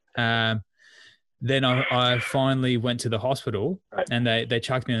 Then I finally went to the hospital, and they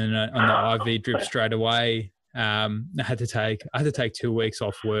chucked me on the IV drip straight away. I had to take 2 weeks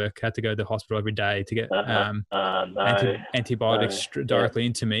off work. I had to go to the hospital every day to get antibiotics directly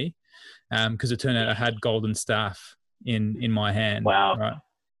into me, because it turned out I had golden staph in my hand. Wow. Right.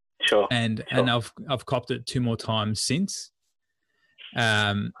 Sure. And I've copped it 2 more times since.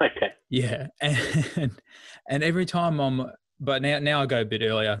 Okay. Yeah. And every time but now I go a bit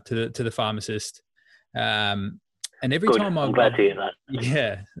earlier to the pharmacist. And every time I'm glad to hear that.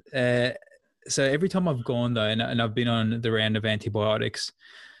 Yeah. So every time I've gone though, and I've been on the round of antibiotics,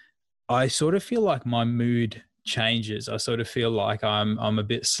 I sort of feel like my mood changes. I sort of feel like I'm a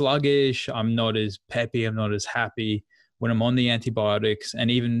bit sluggish. I'm not as peppy. I'm not as happy when I'm on the antibiotics.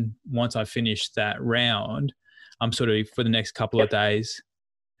 And even once I finish that round, I'm sort of, for the next couple of days,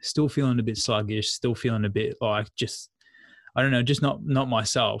 still feeling a bit sluggish, still feeling a bit like I don't know, just not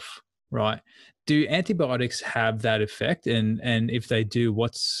myself, right? Do antibiotics have that effect? And if they do,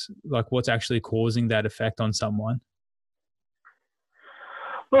 what's actually causing that effect on someone?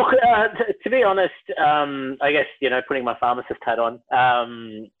 Look, to be honest, I guess, putting my pharmacist hat on,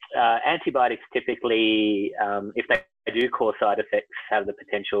 antibiotics typically, if they do cause side effects, have the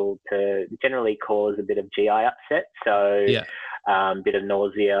potential to generally cause a bit of GI upset. So a bit of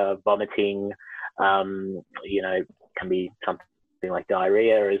nausea, vomiting, can be something like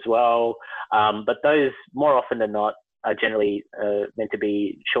diarrhea as well. But those, more often than not, are generally meant to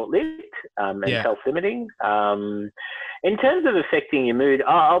be short-lived and self-limiting. In terms of affecting your mood,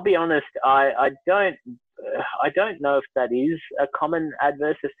 I'll be honest, I don't know if that is a common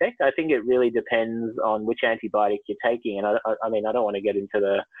adverse effect. I think it really depends on which antibiotic you're taking. And I mean, I don't want to get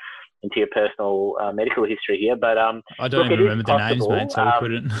into your personal medical history here, but I don't even remember the names, mate, so I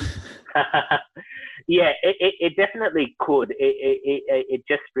couldn't. Yeah, it definitely could. It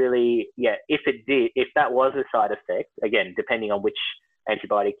just really, if that was a side effect, again, depending on which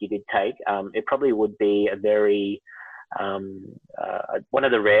antibiotic you did take, it probably would be a very one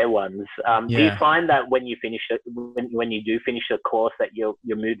of the rare ones. Do you find that when you finish it, when you do finish a course, that your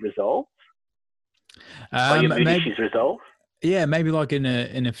mood resolves? Or your mood issues resolve? Yeah, maybe like in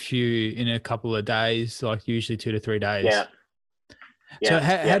a couple of days, like usually 2 to 3 days. Yeah. So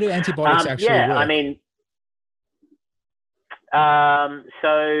how do antibiotics actually work? I mean,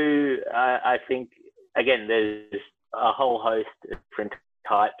 so I think, again, there's a whole host of different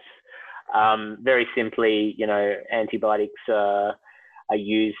types. Very simply, antibiotics are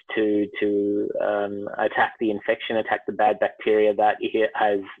used to attack the infection, attack the bad bacteria that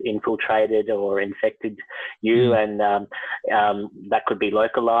has infiltrated or infected you. And that could be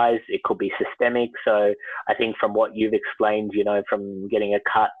localized. It could be systemic. So I think from what you've explained, from getting a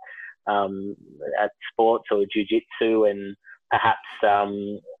cut at sports or jiu-jitsu, and perhaps,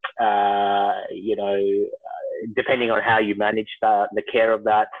 depending on how you manage the care of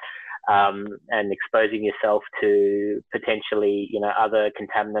that, and exposing yourself to potentially, other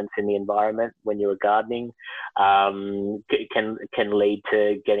contaminants in the environment when you were gardening, can lead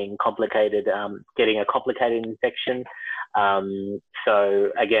to getting a complicated infection.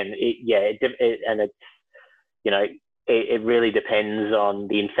 So again, it really depends on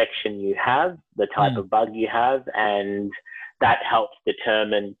the infection you have, the type of bug you have, and that helps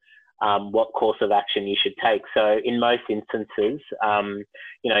determine what course of action you should take. So in most instances,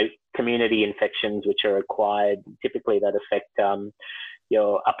 community infections which are acquired, typically that affect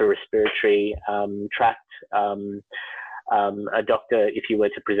your upper respiratory tract. A doctor, if you were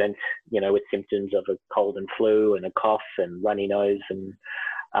to present, with symptoms of a cold and flu and a cough and runny nose, and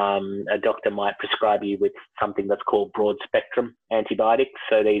a doctor might prescribe you with something that's called broad spectrum antibiotics.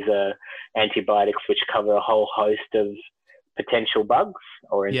 So these are antibiotics which cover a whole host of potential bugs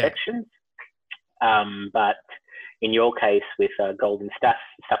or infections. But in your case with golden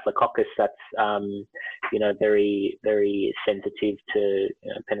staphylococcus, that's very, very sensitive to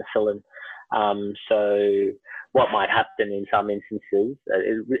penicillin. So what might happen in some instances,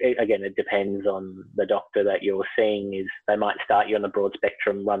 it depends on the doctor that you're seeing, is they might start you on the broad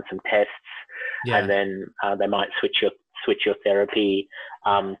spectrum, run some tests, and then they might switch your therapy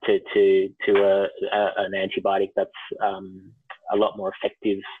to an antibiotic that's a lot more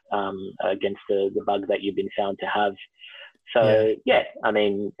effective against the bug that you've been found to have. So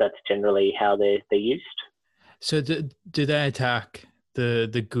that's generally how they're used. So do they attack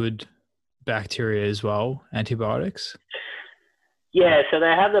the good bacteria as well, antibiotics? Yeah, so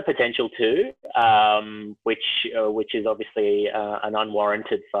they have the potential to, which is obviously an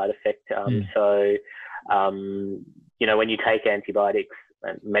unwarranted side effect. So, when you take antibiotics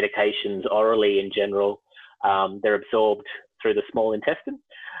and medications orally in general, they're absorbed through the small intestine.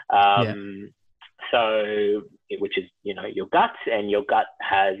 So, which is, your gut, and your gut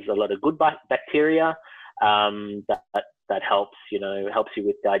has a lot of good bacteria that helps you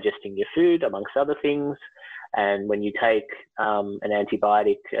with digesting your food, amongst other things. And when you take an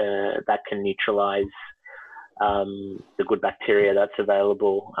antibiotic, that can neutralize the good bacteria that's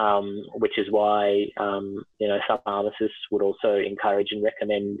available, which is why some pharmacists would also encourage and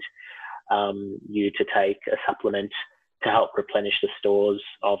recommend you to take a supplement to help replenish the stores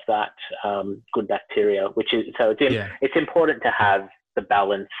of that good bacteria. Which is it's important to have the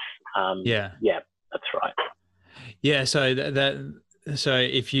balance. That's right. Yeah, so so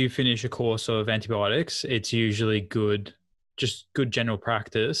if you finish a course of antibiotics, it's usually just good general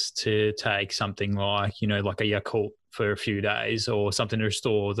practice to take something like, like a Yakult for a few days, or something to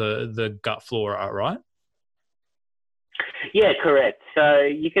restore the gut flora, right? Yeah, correct. So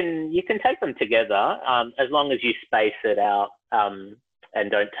you can take them together, as long as you space it out and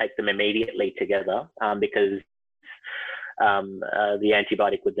don't take them immediately together, because the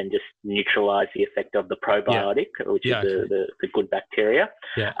antibiotic would then just neutralize the effect of the probiotic, which is the good bacteria.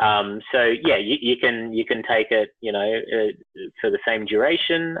 You can take it, for the same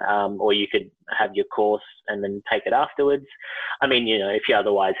duration, or you could have your course and then take it afterwards. I mean, if you're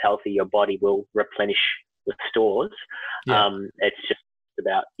otherwise healthy, your body will replenish the stores. It's just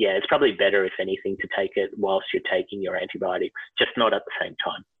about, it's probably better, if anything, to take it whilst you're taking your antibiotics, just not at the same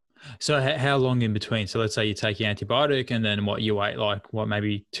time. So how long in between? So let's say you take your antibiotic and then you wait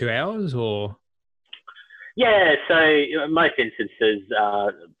maybe 2 hours or? Yeah, so most instances,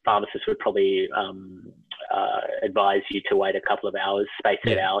 pharmacists would probably advise you to wait a couple of hours, space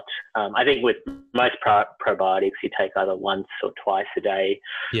it out. I think with most probiotics, you take either once or twice a day.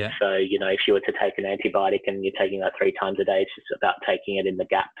 Yeah. So, if you were to take an antibiotic and you're taking that 3 times a day, it's just about taking it in the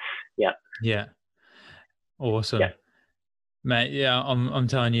gaps. Yeah. Yeah. Awesome. Yeah. Mate, I'm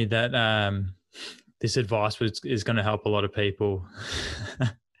telling you that this advice is going to help a lot of people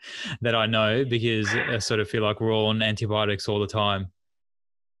that I know, because I sort of feel like we're all on antibiotics all the time.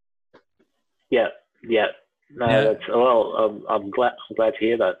 Yeah. No, I'm glad to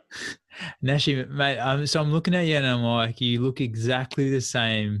hear that. Nashi, mate, so I'm looking at you and I'm like, you look exactly the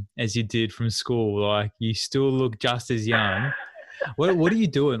same as you did from school. Like, you still look just as young. What are you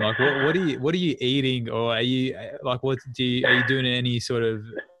doing? Like, what are you eating, or are you like, are you doing any sort of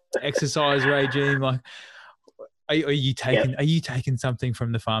exercise regime? Like, are you taking something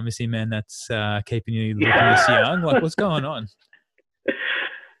from the pharmacy, man, that's keeping you looking this young? Like, what's going on?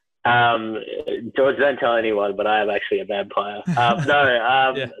 George, don't tell anyone, but I am actually a vampire.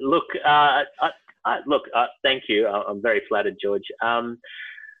 Look, thank you. I'm very flattered, George.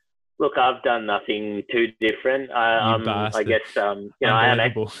 Look, I've done nothing too different. I guess I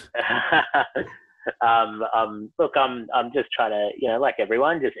am. Look, I'm just trying to, like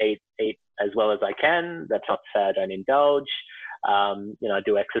everyone, just eat as well as I can. That's not to say I don't indulge. I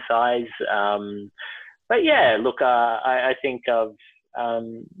do exercise. But yeah, look, I think of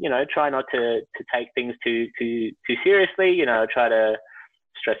try not to take things too seriously. Try to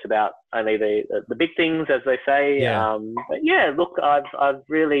stress about only the big things, as they say. Yeah. But yeah, look, I've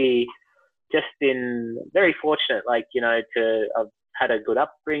really just been very fortunate, I've had a good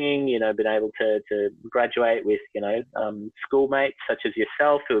upbringing, been able to graduate with, schoolmates such as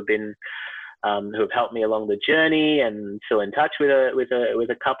yourself who have helped me along the journey, and still in touch with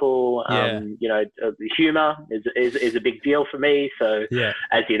a couple. Humor is a big deal for me. So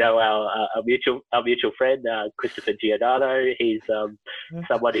as you know, our mutual friend, Christopher Giordano, he's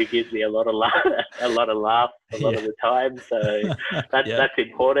someone who gives me a lot of laughs a lot of the time. So that's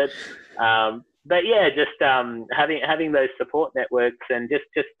important. But yeah, just having those support networks, and just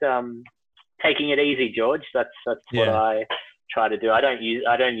taking it easy, George. That's what I try to do. I don't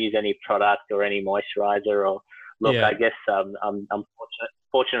use any product or any moisturizer. Or look, I guess I'm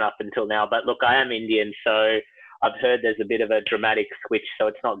fortunate up until now. But look, I am Indian, so I've heard there's a bit of a dramatic switch. So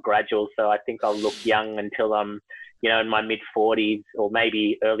it's not gradual. So I think I'll look young until I'm in my mid 40s or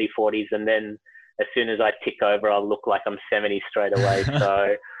maybe early 40s, and then as soon as I tick over, I'll look like I'm 70 straight away.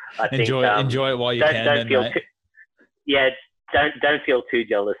 So I think enjoy it while you can. Don't feel don't feel too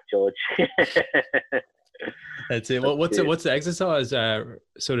jealous, George. That's it. Well, what's the exercise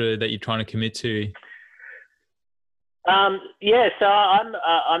sort of that you're trying to commit to? So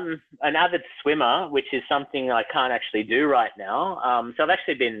I'm an avid swimmer, which is something I can't actually do right now. So I've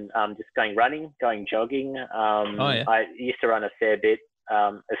actually been just going running, going jogging. I used to run a fair bit,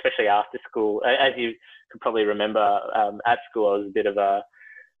 especially after school. As you can probably remember, at school I was a bit of a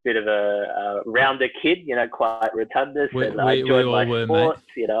rounder kid, quite rotundous, and I enjoyed my sports,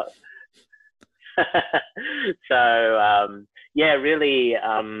 So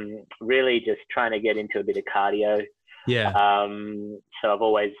really just trying to get into a bit of cardio. Yeah. So I've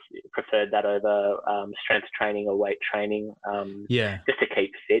always preferred that over strength training or weight training. Just to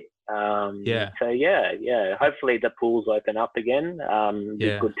keep fit. So hopefully the pools open up again.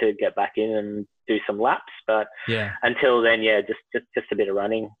 Be good to get back in and do some laps, but until then, just a bit of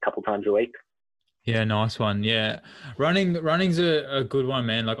running a couple times a week. Yeah, nice one. Yeah, running's a good one,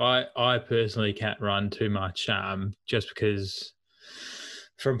 man. Like I personally can't run too much, just because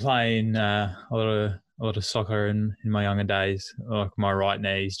from playing a lot of soccer in my younger days, like my right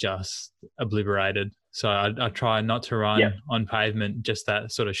knee's just obliterated. So I try not to run on pavement. Just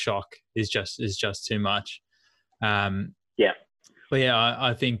that sort of shock is just too much. But yeah,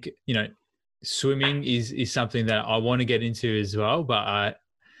 I think swimming is something that I want to get into as well. But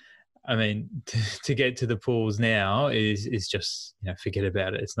I mean, to get to the pools now is just forget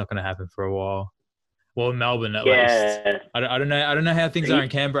about it. It's not going to happen for a while. Well, in Melbourne at least. I don't know how things are in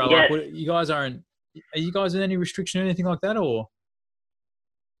Canberra. Like, you guys aren't. Are you guys in any restriction or anything like that, or?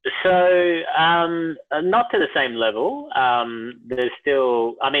 So, not to the same level. There's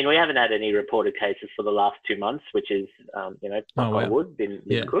still, we haven't had any reported cases for the last 2 months, which is, knock on wood, been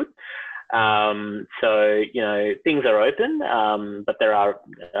good. So, things are open, but there are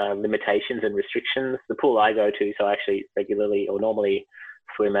limitations and restrictions. The pool I go to, so I actually regularly or normally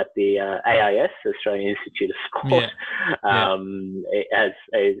swim at the AIS, Australian Institute of Sport.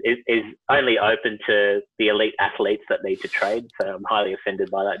 It is only open to the elite athletes that need to trade. So I'm highly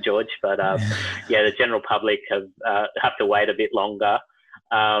offended by that, George. But the general public have to wait a bit longer.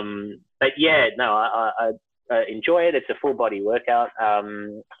 But I enjoy it. It's a full body workout.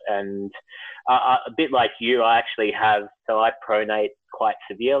 And a bit like you, I actually I pronate quite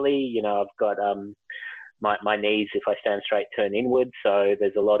severely. I've got my knees, if I stand straight, turn inward. So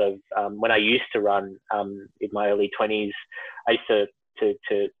there's a lot of, when I used to run in my early 20s, I used to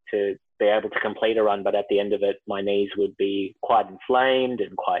be able to complete a run, but at the end of it, my knees would be quite inflamed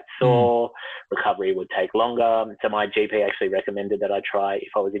and quite sore. Recovery would take longer. So my GP actually recommended that I try, if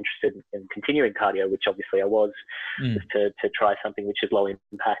I was interested in continuing cardio, which obviously I was, just to try something which is low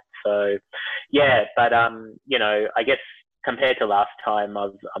impact. So but I guess compared to last time,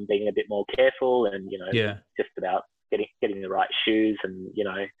 I'm being a bit more careful and, just about getting the right shoes and,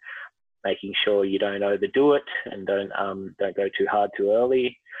 making sure you don't overdo it and don't go too hard too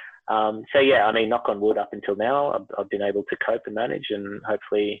early. Knock on wood, up until now, I've been able to cope and manage, and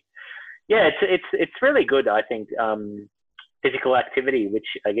hopefully, it's really good. I think, physical activity, which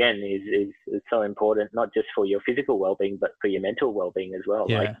again is so important, not just for your physical well-being, but for your mental well-being as well.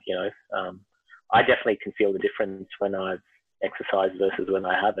 I definitely can feel the difference when I've exercise versus when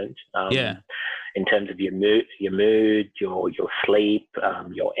I haven't. Yeah. In terms of your mood, your sleep,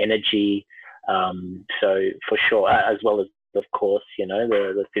 your energy. So for sure, as well as, of course, you know,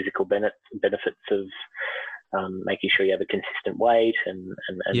 the physical benefits of making sure you have a consistent weight and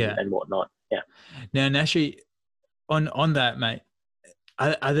whatnot. Yeah. Now, Nashi, on that, mate,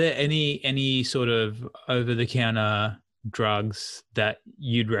 are there any sort of over-the-counter drugs that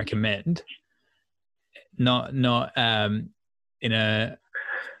you'd recommend? Not in a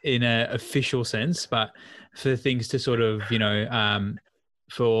official sense, but for things to sort of, you know,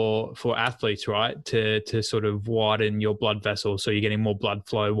 for athletes, right, to sort of widen your blood vessels so you're getting more blood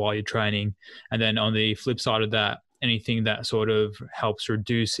flow while you're training. And then on the flip side of that, anything that sort of helps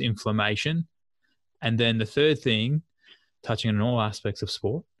reduce inflammation. And then the third thing, touching on all aspects of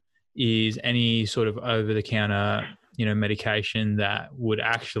sport, is any sort of over-the-counter, you know, medication that would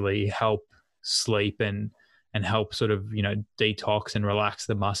actually help sleep and help sort of, you know, detox and relax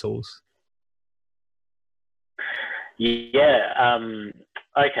the muscles. Yeah.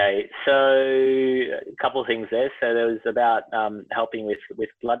 Okay. So a couple of things there. So there was about helping with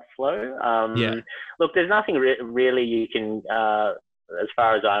blood flow. Look, there's nothing really you can, as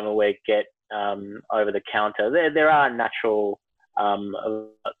far as I'm aware, get over the counter. There are natural,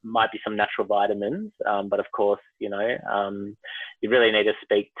 might be some natural vitamins, but of course, you know, you really need to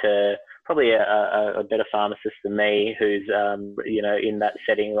speak to probably a better pharmacist than me, who's you know, in that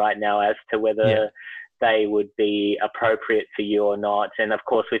setting right now, as to whether they would be appropriate for you or not. And of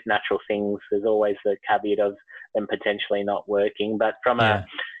course, with natural things, there's always the caveat of them potentially not working. But from if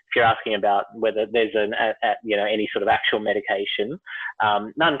you're asking about whether there's you know, any sort of actual medication,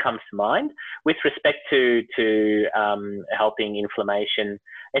 none comes to mind. With respect to helping inflammation,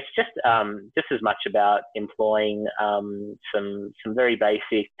 it's just as much about employing some very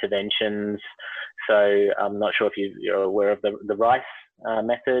basic interventions. So I'm not sure if you're aware of the RICE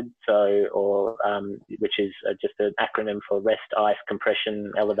method, which is just an acronym for rest, ice,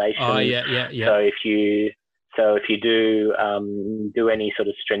 compression, elevation. Oh, yeah. So if you do any sort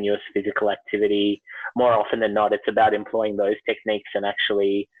of strenuous physical activity, more often than not, it's about employing those techniques and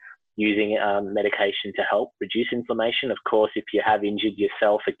actually using medication to help reduce inflammation. Of course, if you have injured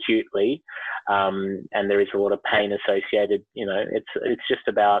yourself acutely and there is a lot of pain associated, you know, it's just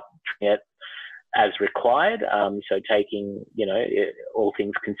about treating it as required. So taking, you know, all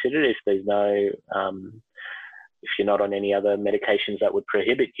things considered, if there's no, if you're not on any other medications that would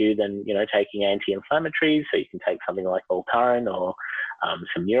prohibit you, then, you know, taking anti-inflammatories. So you can take something like Voltaren or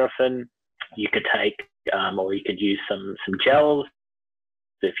some Nurofen. You could take, or you could use some gels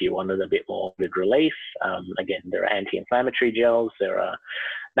if you wanted a bit more relief. Again, there are anti-inflammatory gels. There are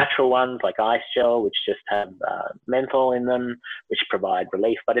natural ones like ice gel, which just have menthol in them, which provide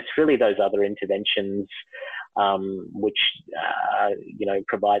relief. But it's really those other interventions which, you know,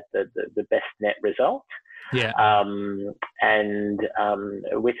 provide the best net result. Yeah. And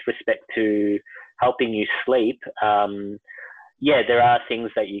with respect to helping you sleep, there are things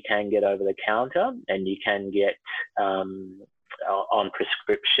that you can get over the counter and you can get on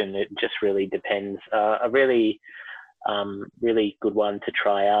prescription. It just really depends. A really good one to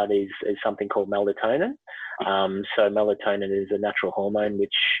try out is something called melatonin. So melatonin is a natural hormone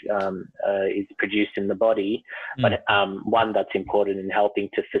which is produced in the body, but one that's important in helping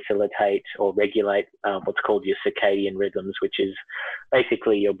to facilitate or regulate what's called your circadian rhythms, which is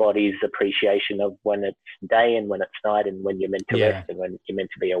basically your body's appreciation of when it's day and when it's night and when you're meant to rest and when you're meant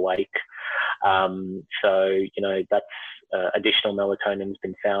to be awake. So, you know, that's additional melatonin has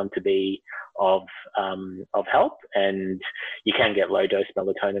been found to be of help, and you can get low dose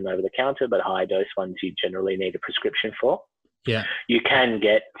melatonin over the counter, but high dose ones you generally need a prescription for. Yeah, you can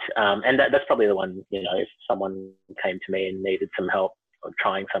get, and that's probably the one, you know, if someone came to me and needed some help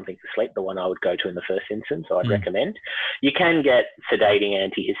trying something to sleep, the one I would go to in the first instance, so I'd recommend. You can get sedating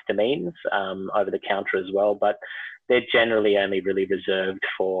antihistamines over the counter as well, but they're generally only really reserved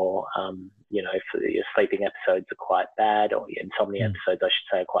for, you know, if your sleeping episodes are quite bad, or your insomnia episodes, I should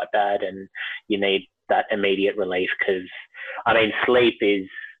say, are quite bad, and you need that immediate relief, because, I mean, sleep is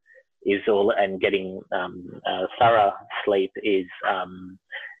all, and getting thorough sleep is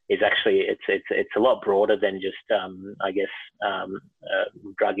actually, it's a lot broader than just, I guess,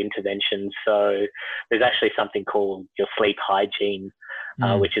 drug interventions. So there's actually something called your sleep hygiene,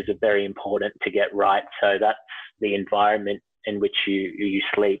 which is very important to get right. So that's the environment in which you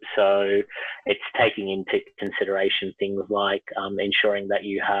sleep. So it's taking into consideration things like ensuring that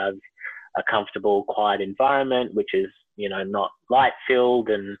you have a comfortable, quiet environment, which is not light filled,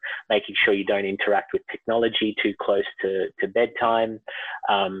 and making sure you don't interact with technology too close to bedtime.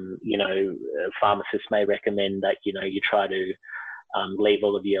 Pharmacists may recommend that, you try to leave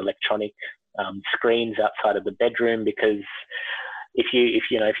all of your electronic screens outside of the bedroom, because if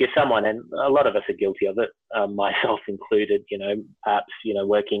you're someone, and a lot of us are guilty of it, myself included, perhaps,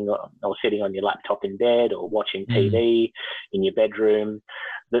 working or sitting on your laptop in bed or watching TV in your bedroom,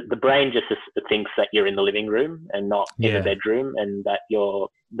 the brain just thinks that you're in the living room and not in the bedroom, and that you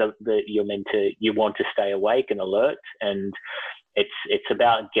want to stay awake and alert. And it's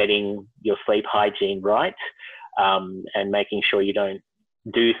about getting your sleep hygiene right, and making sure you don't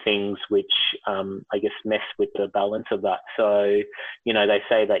do things which mess with the balance of that. So they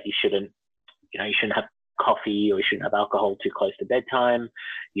say that you shouldn't have coffee, or you shouldn't have alcohol too close to bedtime.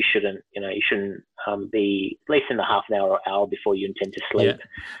 You shouldn't be, at least in the half an hour or hour before you intend to sleep,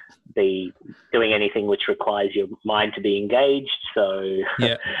 be doing anything which requires your mind to be engaged. So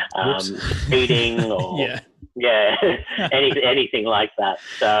eating or anything like that.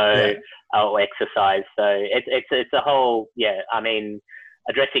 So or exercise. So it's a whole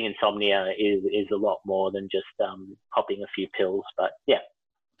addressing insomnia is a lot more than just popping a few pills. But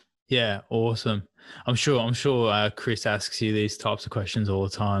yeah, awesome. I'm sure Chris asks you these types of questions all the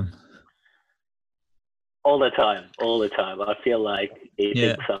time. All the time. I feel like he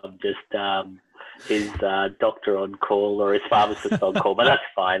thinks I'm just his doctor on call or his pharmacist on call, but that's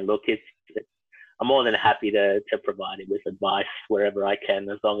fine. Look, I'm more than happy to provide him with advice wherever I can,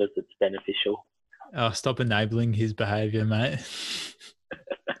 as long as it's beneficial. Oh, stop enabling his behaviour, mate.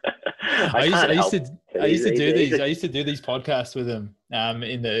 I used to do these podcasts with him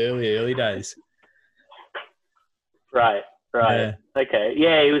in the early days. Right. Yeah. Okay.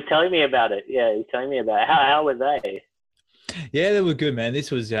 Yeah, he was telling me about it. How were they? Yeah, they were good, man. This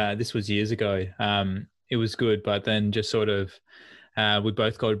was years ago. It was good, but then just sort of we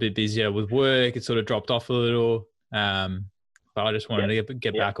both got a bit busier with work. It sort of dropped off a little. But I just wanted to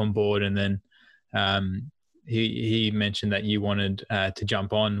get back on board, and then he mentioned that you wanted to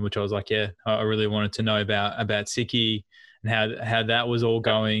jump on, which I was like, yeah, I really wanted to know about Sicky and how that was all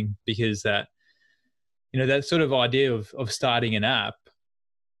going, because that, that sort of idea of starting an app,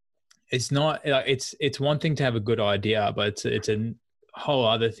 it's not like it's one thing to have a good idea, but it's a whole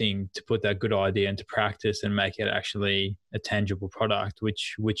other thing to put that good idea into practice and make it actually a tangible product,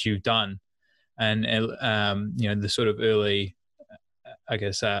 which you've done. And the sort of early,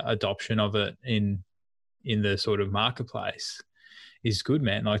 adoption of it in the sort of marketplace is good,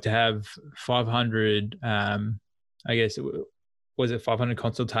 man. Like to have 500, was it 500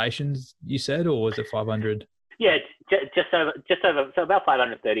 consultations you said, or was it 500? Yeah, just over, so about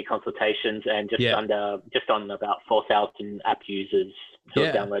 530 consultations, and just on about 4,000 app users who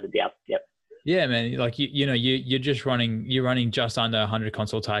have downloaded the app. Yep. Yeah, man. Like you're running just under 100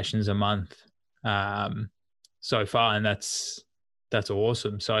 consultations a month so far, and that's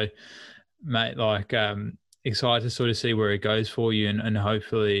awesome. So, mate, excited to sort of see where it goes for you, and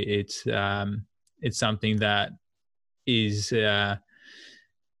hopefully it's something that is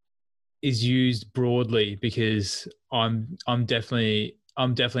used broadly, because I'm definitely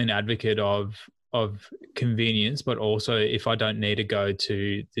an advocate of convenience, but also if I don't need to go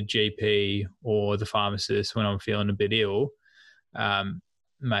to the GP or the pharmacist when I'm feeling a bit ill,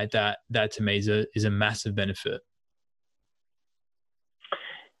 mate, that to me is a massive benefit.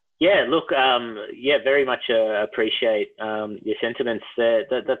 Yeah, look, very much appreciate your sentiments there.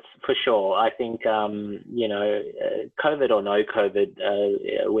 That's for sure. I think, COVID or no COVID,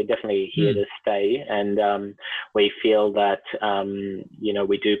 we're definitely here to stay. And we feel that,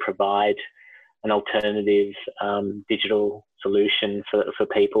 we do provide an alternative digital solution for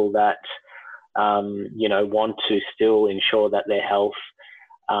people that, want to still ensure that their health,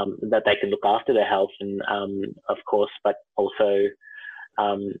 that they can look after their health, and of course, but also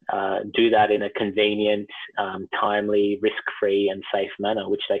do that in a convenient, timely, risk-free and safe manner,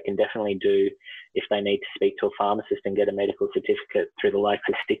 which they can definitely do if they need to speak to a pharmacist and get a medical certificate through the likes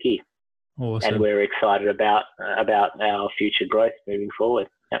of Sicky. Awesome. And we're excited about our future growth moving forward.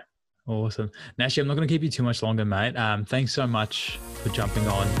 Yep. Awesome. Nashi, I'm not going to keep you too much longer, mate. Thanks so much for jumping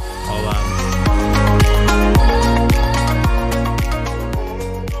on.